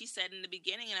said in the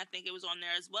beginning, and I think it was on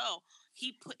there as well.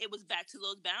 It was back to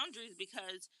those boundaries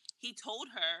because he told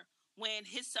her when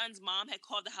his son's mom had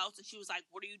called the house and she was like,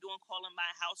 "What are you doing calling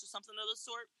my house?" or something of the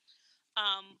sort.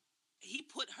 He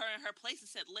put her in her place and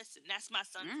said, "Listen, that's my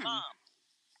son's mom."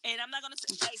 And I'm not gonna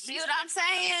say. See what I'm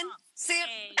saying? See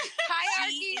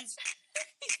hierarchy.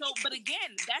 But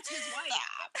again, that's his wife.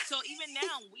 So even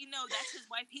now, we know that's his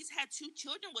wife. He's had 2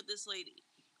 children with this lady.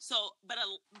 So, but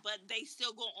they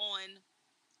still go on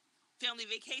family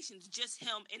vacations, just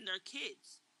him and their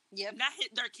kids. Yep. Not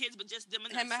their kids, but just them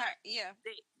and him their and son. her. Yeah.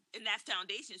 In that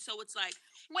foundation. So it's like,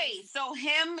 wait. So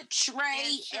him,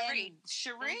 Trey, and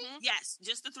Sheree. Yes,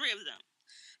 just the 3 of them.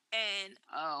 And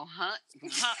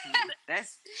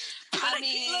that's. I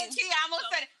mean, I almost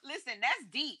said it. Listen, that's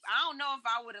deep. I don't know if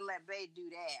I would have let Bae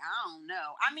do that. I don't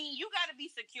know. I mean, you got to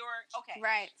be secure. Okay,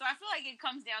 right. So I feel like it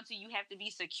comes down to you have to be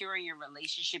secure in your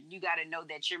relationship. You got to know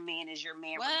that your man is your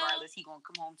man, regardless. He gonna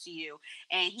come home to you,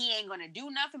 and he ain't gonna do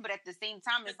nothing. But at the same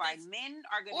time, it's like men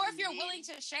are gonna. Or if you're willing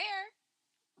to share.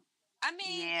 I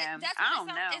mean, that's I don't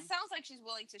know. It sounds like she's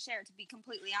willing to share, to be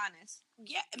completely honest.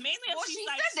 Yeah, mainly. Well, she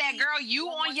said that, girl. You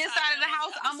on your side of the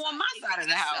house, I'm on my side of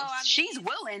the house. So, I mean, she's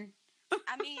willing.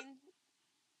 I mean,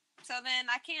 so then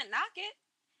I can't knock it.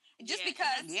 Just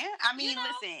because. Yeah, I mean,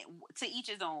 listen, to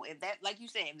each his own. If that, like you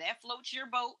said, if that floats your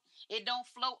boat, it don't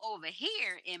float over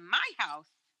here in my house.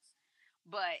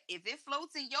 But if it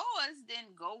floats in yours,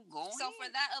 then go on. So for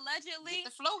that, allegedly,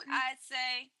 floating. I'd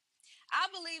say I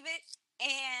believe it.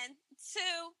 And 2,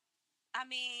 I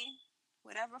mean,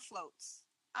 whatever floats.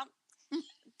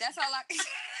 That's all I.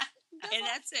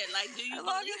 That's it. Like, do you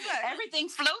believe it? Everything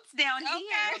floats down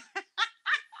here?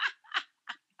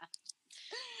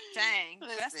 Dang,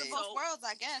 best of both worlds,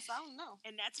 I guess. I don't know.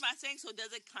 And that's my saying. So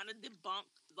does it kind of debunk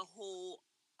the whole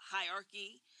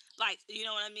hierarchy? Like, you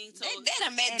know what I mean? So they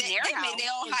made their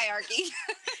own hierarchy.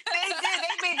 They did.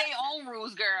 They made their own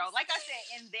rules, girl. Like I said,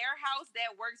 in their house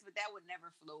that works, but that would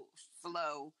never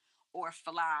flow or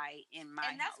fly in my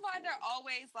house. And that's why they're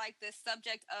always like the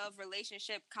subject of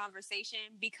relationship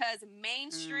conversation, because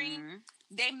mainstream,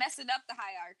 they mess it up, the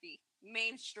hierarchy.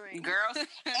 Mainstream girls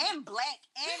and black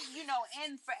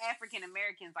and for African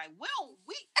Americans, like black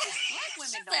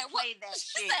women don't play that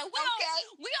shit.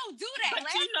 We don't do that. But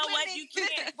you know what? You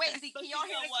can't. Wait, can y'all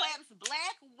hear the claps?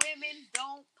 Black women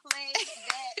don't play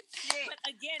that shit. But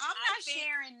again, I'm not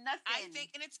sharing nothing. I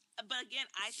think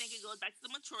it goes back to the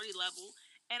maturity level,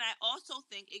 and I also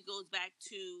think it goes back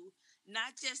to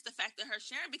not just the fact that her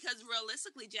sharing, because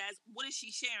realistically, Jazz, what is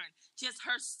she sharing? Just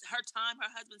her time,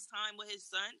 her husband's time with his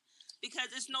son.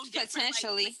 Because it's no different.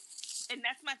 Potentially. And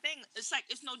that's my thing. It's like,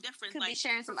 it's no different. Could be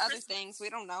sharing some other things. We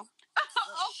don't know.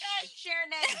 Okay, sharing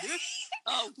that.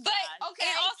 But okay.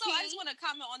 And also, I just want to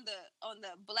comment on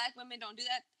the black women don't do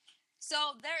that.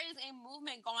 So there is a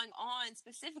movement going on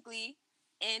specifically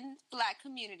in black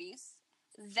communities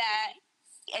that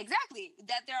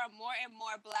there are more and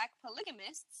more black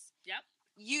polygamists. Yep.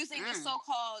 Using the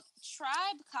so-called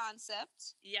tribe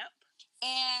concept. Yep.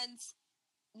 And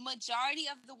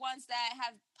majority of the ones that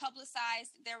have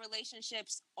publicized their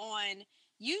relationships on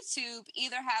YouTube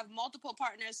either have multiple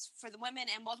partners for the women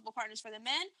and multiple partners for the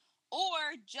men,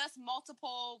 or just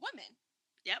multiple women.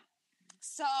 Yep.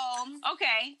 So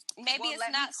okay, maybe it's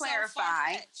not so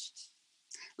far-fetched.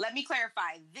 Let me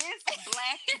clarify. This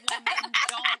black woman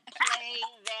don't play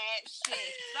that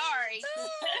shit. Sorry.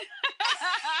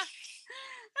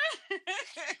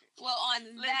 Well, on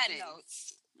that note,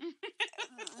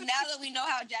 now that we know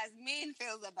how Jasmine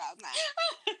feels about that,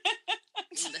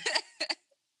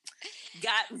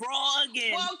 got raw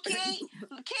again. Well, Key,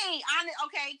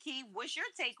 Key, what's your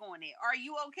take on it? Are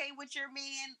you okay with your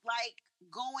man like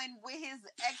going with his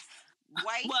ex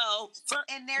wife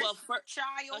and their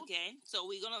child. Okay, so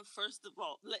we're gonna first of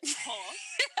all let's pause.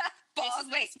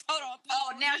 Pause. Wait, hold on.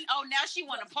 Now she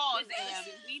want to pause.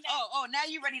 Now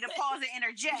you ready to pause and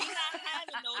interject? We're not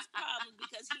having those problems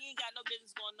because he ain't got no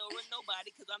business going nowhere with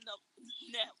nobody. Because I'm no.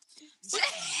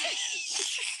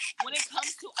 When it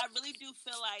comes to, I really do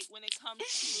feel like when it comes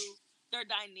to their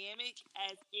dynamic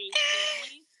as a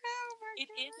family, it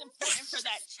is important for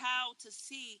that child to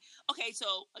see. Okay,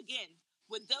 so again.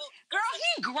 With those, girl,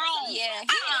 he grown. Yeah,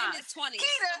 he's in his 20s.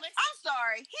 I'm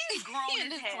sorry, he's grown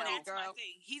as hell. That's my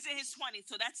thing. He's in his 20s,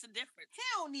 so that's the difference. He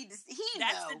don't need to see.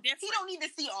 The difference. He don't need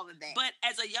to see all of that. But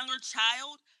as a younger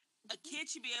child, a kid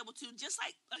should be able to, just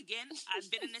like, again, I've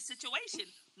been in this situation.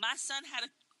 My son had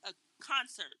a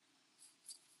concert.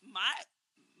 My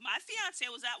fiance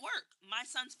was at work. My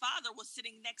son's father was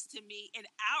sitting next to me and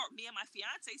me and my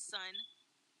fiance's son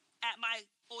at my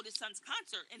oldest son's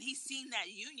concert, and he's seen that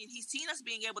union. He's seen us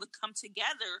being able to come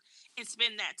together and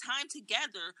spend that time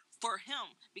together for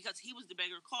him because he was the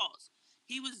bigger cause.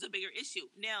 He was the bigger issue.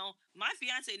 Now, my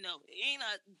fiance, no, it ain't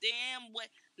a damn way.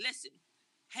 Listen,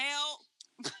 hell,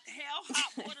 hot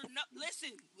water. No,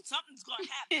 listen, something's gonna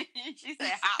happen. She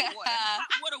said hot water.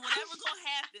 Whatever's gonna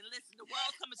happen. Listen, the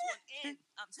world's coming to an end.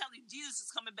 I'm telling you, Jesus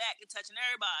is coming back and touching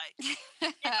everybody.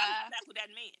 And I'm back with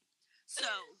that man. So.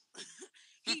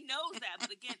 He knows that, but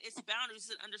again, it's boundaries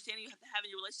and understanding you have to have in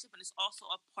your relationship, and it's also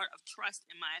a part of trust,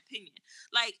 in my opinion.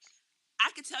 Like, I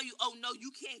could tell you, oh, no,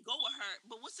 you can't go with her,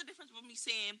 but what's the difference with me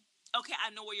saying, okay, I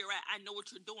know where you're at, I know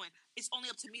what you're doing. It's only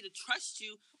up to me to trust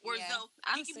you, whereas though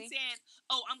he can be saying,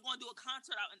 oh, I'm going to do a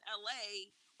concert out in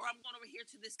L.A., or I'm going over here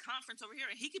to this conference over here,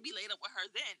 and he could be laid up with her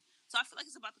then. So I feel like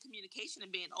it's about the communication and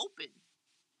being open.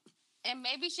 And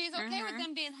maybe she's okay with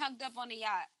them being hugged up on the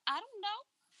yacht. I don't know.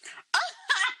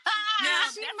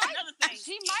 Now, that's another thing.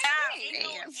 She might be.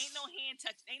 Ain't no hand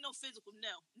touch. Ain't no physical.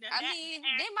 No. I mean,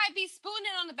 they might be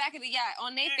spooning on the back of the yacht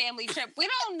on their family trip. We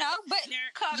don't know, but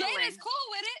Jada's cool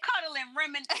with it. Cuddling,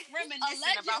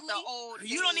 reminiscing about the old.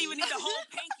 You don't even need the whole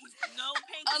pinky. No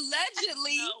pinky.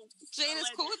 Allegedly, Jada's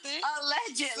cool with it.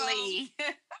 Allegedly.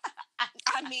 So,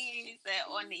 I mean, she said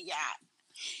on the yacht.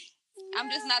 I'm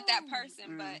just not that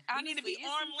person, but I need to be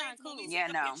arm length. Cool. Yeah,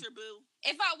 no. Picture, boo.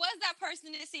 If I was that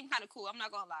person, it seemed kind of cool. I'm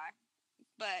not gonna lie,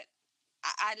 but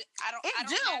I don't.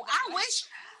 I wish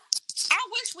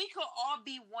we could all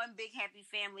be one big happy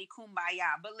family,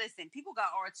 kumbaya. But listen, people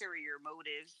got ulterior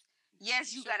motives.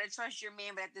 Yes, you gotta trust your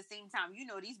man, but at the same time, you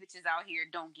know these bitches out here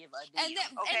don't give a damn.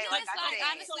 Okay, like I said,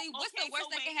 honestly, what's the worst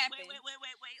that can happen? Wait.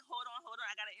 Hold on.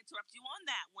 I gotta interrupt you on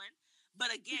that one.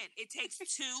 But again, it takes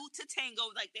two to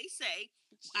tango, like they say.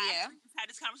 Yeah. I had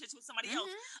this conversation with somebody else.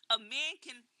 A man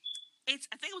can. I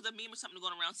think it was a meme or something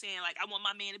going around saying, like, I want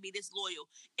my man to be this loyal.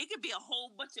 It could be a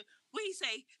whole bunch of, what do you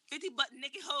say, 50 butt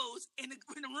naked hoes in the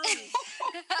room.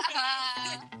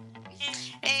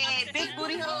 Hey, big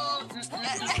booty hoes. It's up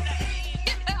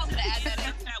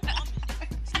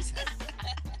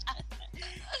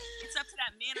to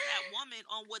that man or that woman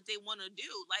on what they want to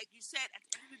do. Like you said, at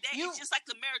the end of the day, it's just like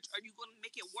the marriage. Are you going to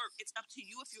make it work? It's up to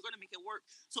you if you're going to make it work.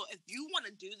 So if you want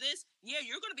to do this, yeah,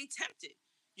 you're going to be tempted.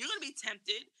 You're going to be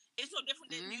tempted. It's no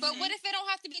different than you. But what if they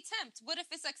don't have to be tempted? What if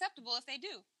it's acceptable if they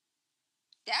do?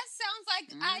 That sounds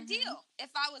like ideal. If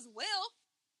I was Will,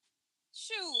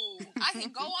 shoot, I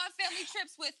can go on family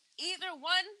trips with either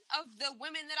one of the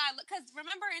women that I look. Because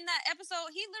remember in that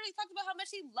episode, he literally talked about how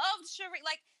much he loved Sheree.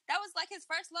 Like that was like his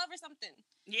first love or something.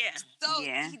 Yeah. So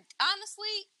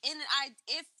honestly,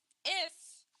 if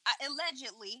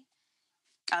allegedly.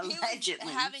 He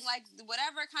was having like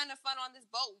whatever kind of fun on this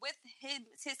boat with his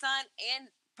son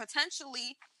and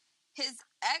potentially his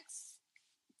ex,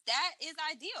 that is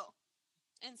ideal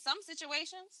in some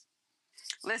situations.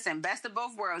 Listen, best of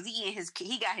both worlds. He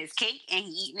got his cake and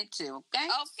he eating it too.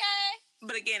 Okay.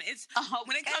 But again, it's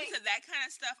when it comes to that kind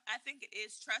of stuff, I think it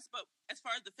is trust. But as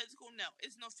far as the physical, no,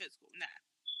 it's no physical. Nah.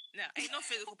 No, ain't no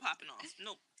physical popping off.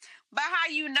 Nope. But how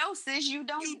you know, sis? You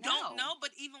don't know.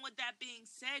 But even with that being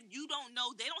said, you don't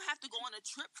know. They don't have to go on a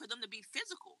trip for them to be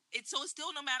physical. It's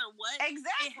still no matter what.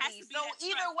 Exactly. It has to be so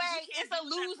either way, it's a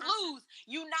lose-lose.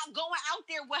 You're not going out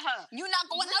there with her. You're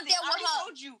not going out there with her. I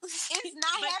told you, it's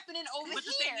not happening over here. But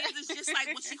the thing is, it's just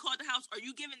like when she called the house. Are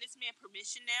you giving this man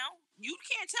permission now? You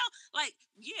can't tell. Like,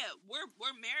 yeah,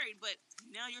 we're married, but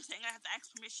now you're saying I have to ask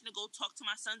permission to go talk to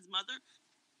my son's mother.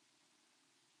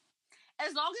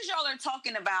 As long as y'all are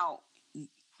talking about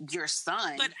your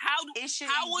son, but how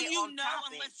will you know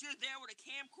topic. Unless you're there with a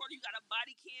camcorder? You got a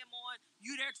body cam on.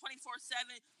 You there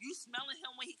 24/7. You smelling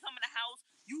him when he come in the house.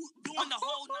 You doing the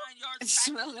whole 9 yards.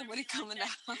 Smelling when he come in the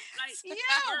house. Like,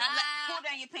 pull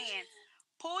down your pants.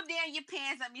 Pull down your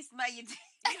pants. Let me smell your.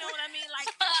 You know what I mean? Like,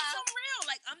 I'm real.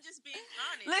 Like, I'm just being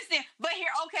honest. Listen, but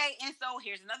and so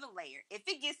here's another layer. If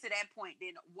it gets to that point,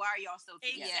 then why are y'all still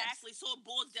together? Exactly. So it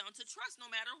boils down to trust, no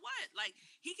matter what. Like,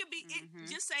 he could be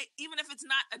just say, even if it's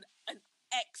not an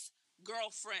ex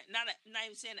girlfriend, not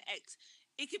even saying an ex.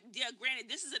 It could, granted,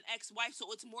 this is an ex-wife, so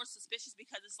it's more suspicious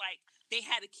because it's like they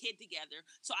had a kid together.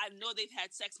 So I know they've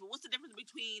had sex, but what's the difference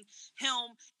between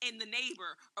him and the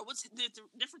neighbor? Or what's the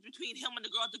difference between him and the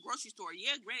girl at the grocery store?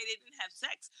 Yeah, granted, they didn't have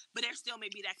sex, but there still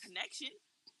may be that connection.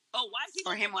 Oh, why is he?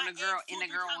 Or him on the girl and the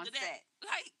girl on set.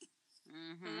 Like,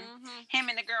 him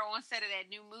and the girl on set of that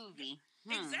new movie.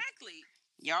 Exactly.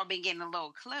 Y'all been getting a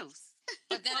little close.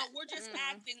 But then we're just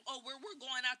acting. Oh, we're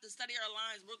going out to study our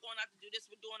lines. We're going out to do this.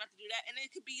 We're going out to do that. And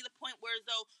it could be the point where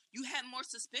though you have more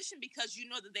suspicion because you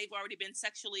know that they've already been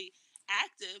sexually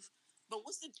active. But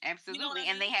what's the absolutely? You know what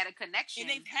and I mean? they had a connection.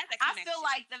 And they've had that connection.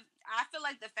 I feel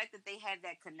like the fact that they had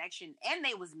that connection and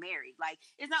they was married. Like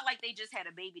it's not like they just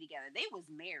had a baby together. They was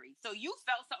married. So you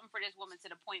felt something for this woman to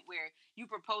the point where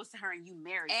you proposed to her and you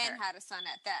married her and had a son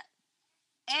at that.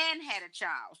 And had a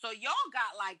child. So y'all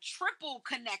got like triple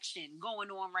connection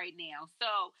going on right now. So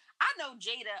I know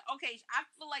Jada, okay, I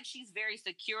feel like she's very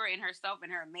secure in herself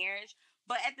and her marriage.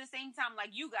 But at the same time, like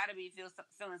you got to be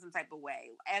feeling some type of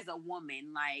way as a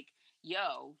woman. Like,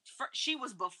 yo, she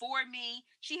was before me.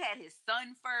 She had his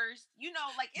son first. You know,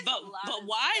 like it's a lot but of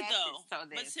why though?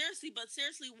 But seriously,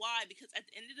 why? Because at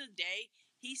the end of the day,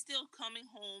 he's still coming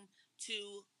home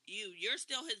to you. You're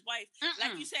still his wife.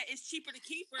 Like you said, it's cheaper to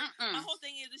keep her. My whole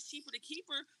thing is it's cheaper to keep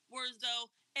her. Whereas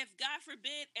though, if God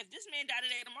forbid, if this man died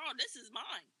today tomorrow, this is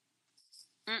mine.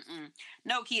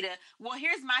 No, Keita. Well,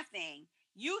 here's my thing.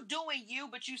 You doing you,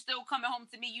 but you still coming home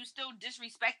to me. You still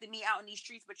disrespecting me out in these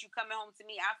streets, but you coming home to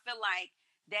me. I feel like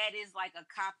that is like a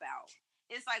cop out.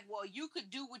 It's like, well, you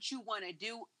could do what you want to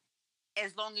do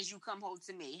as long as you come home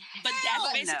to me. But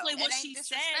that's basically what she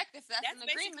said. If that's an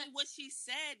basically agreement. what she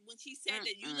said when she said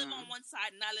that you live on one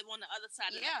side and I live on the other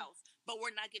side of the house, but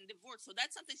we're not getting divorced. So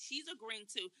that's something she's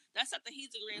agreeing to. That's something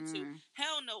he's agreeing to.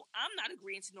 Hell no, I'm not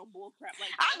agreeing to no bull crap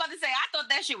like that. I was about to say, I thought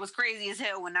that shit was crazy as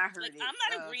hell when I heard it. I'm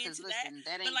not agreeing to that.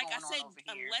 But like I said,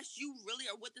 unless unless you really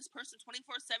are with this person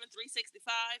 24/7,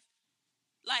 365,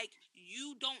 like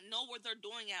you don't know what they're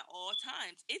doing at all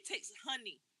times. It takes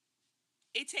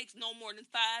no more than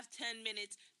 5-10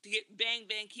 minutes to get bang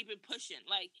bang, keep it pushing.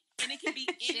 Like, and it can be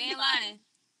anybody.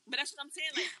 But that's what I'm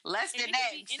saying. Like less than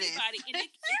that, anybody. And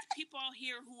it's people out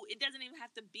here who it doesn't even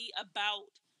have to be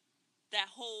about that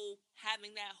whole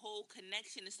having that whole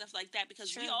connection and stuff like that.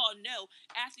 Because we all know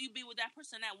after you be with that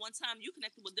person at one time, you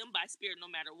connected with them by spirit,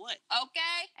 no matter what.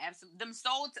 Okay, absolutely. Them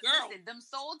soul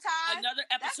ties. Another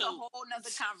episode. That's a whole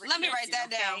nother conversation. Let me write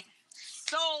that down.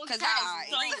 Soul ties. That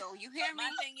is real. You hear me?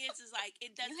 My thing is like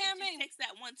it does. It takes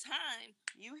that one time.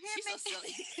 You hear me? So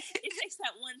silly. It takes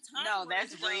that one time. No,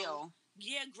 that's real.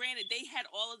 Yeah, granted, they had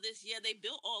all of this. Yeah, they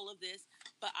built all of this.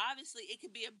 But obviously, it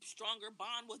could be a stronger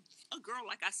bond with a girl.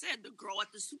 Like I said, the girl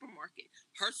at the supermarket.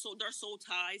 Their soul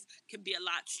ties can be a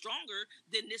lot stronger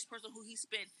than this person who he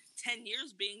spent 10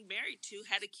 years being married to,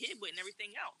 had a kid with, and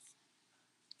everything else.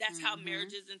 That's how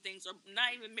marriages and things are,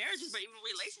 not even marriages, but even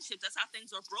relationships. That's how things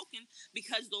are broken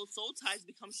because those soul ties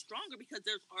become stronger because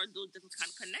there are those different kind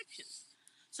of connections.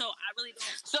 So I really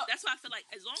don't. So that's why I feel like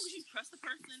as long as you trust the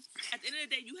person, at the end of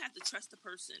the day, you have to trust the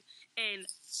person. And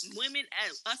women,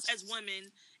 us as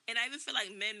women, and I even feel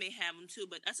like men may have them too,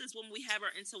 but us as women, we have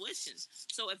our intuition.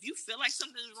 So if you feel like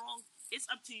something is wrong, it's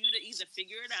up to you to either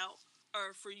figure it out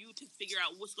or for you to figure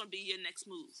out what's going to be your next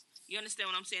move. You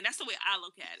understand what I'm saying? That's the way I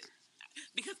look at it.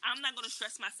 Because I'm not going to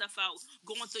stress myself out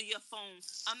going through your phone.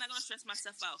 I'm not going to stress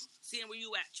myself out seeing where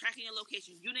you at, tracking your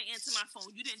location. You didn't answer my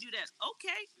phone. You didn't do that.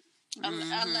 Okay.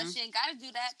 Unless you ain't got to do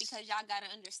that because y'all got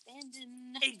to understand.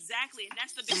 Exactly. And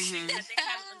that's the big thing that they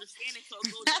have an understanding. So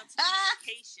it goes down to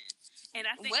communication. And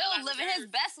I think Will living his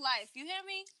best life. You hear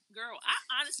me? Girl,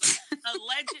 I honestly,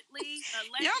 allegedly.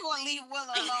 Y'all going to leave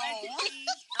Will alone.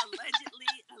 Alleged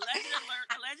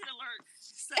alert.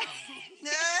 So,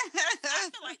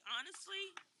 I feel like,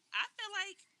 honestly,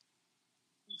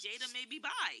 Jada may be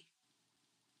bi.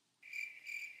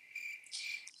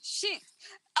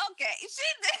 Okay.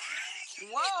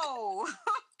 Whoa.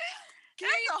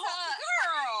 That's a whole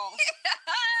girl.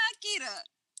 Keita.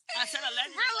 I said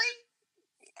allegedly. Really?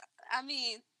 I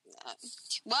mean,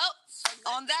 well,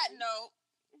 on that note,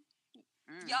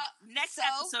 y'all, next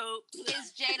episode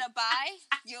is Jada bi?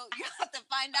 You'll have to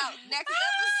find out next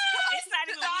episode. It's not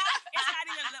even.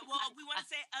 Well, we want to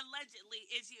say allegedly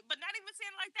is she, but not even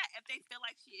saying like that. If they feel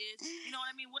like she is, you know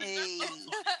what I mean. What is their thoughts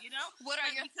on it? You know. What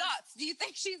are your thoughts? Do you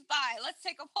think she's bi? Let's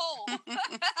take a poll.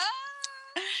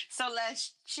 So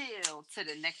let's chill to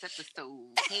the next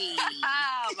episode. Hey.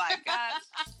 Oh my God.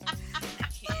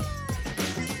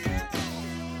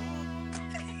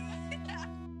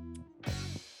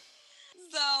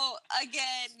 So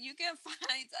again, you can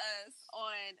find us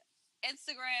on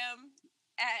Instagram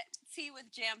at Tea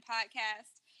with Jam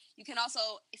Podcast. You can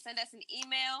also send us an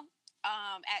email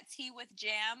at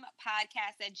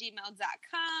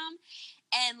teawithjampodcast@gmail.com.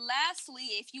 And lastly,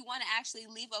 if you want to actually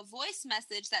leave a voice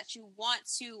message that you want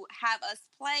to have us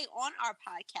play on our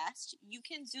podcast, you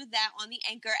can do that on the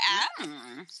Anchor app.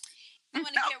 You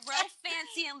want to get real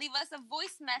fancy and leave us a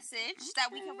voice message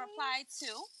that we can reply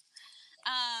to.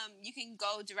 You can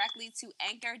go directly to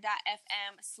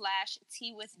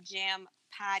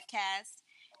anchor.fm/teawithjampodcast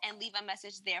and leave a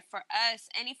message there for us.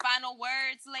 Any final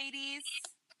words, ladies?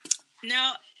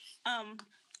 No.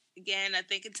 Again, I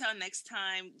think until next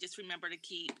time, just remember to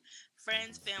keep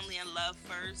friends, family, and love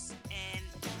first. And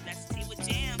that's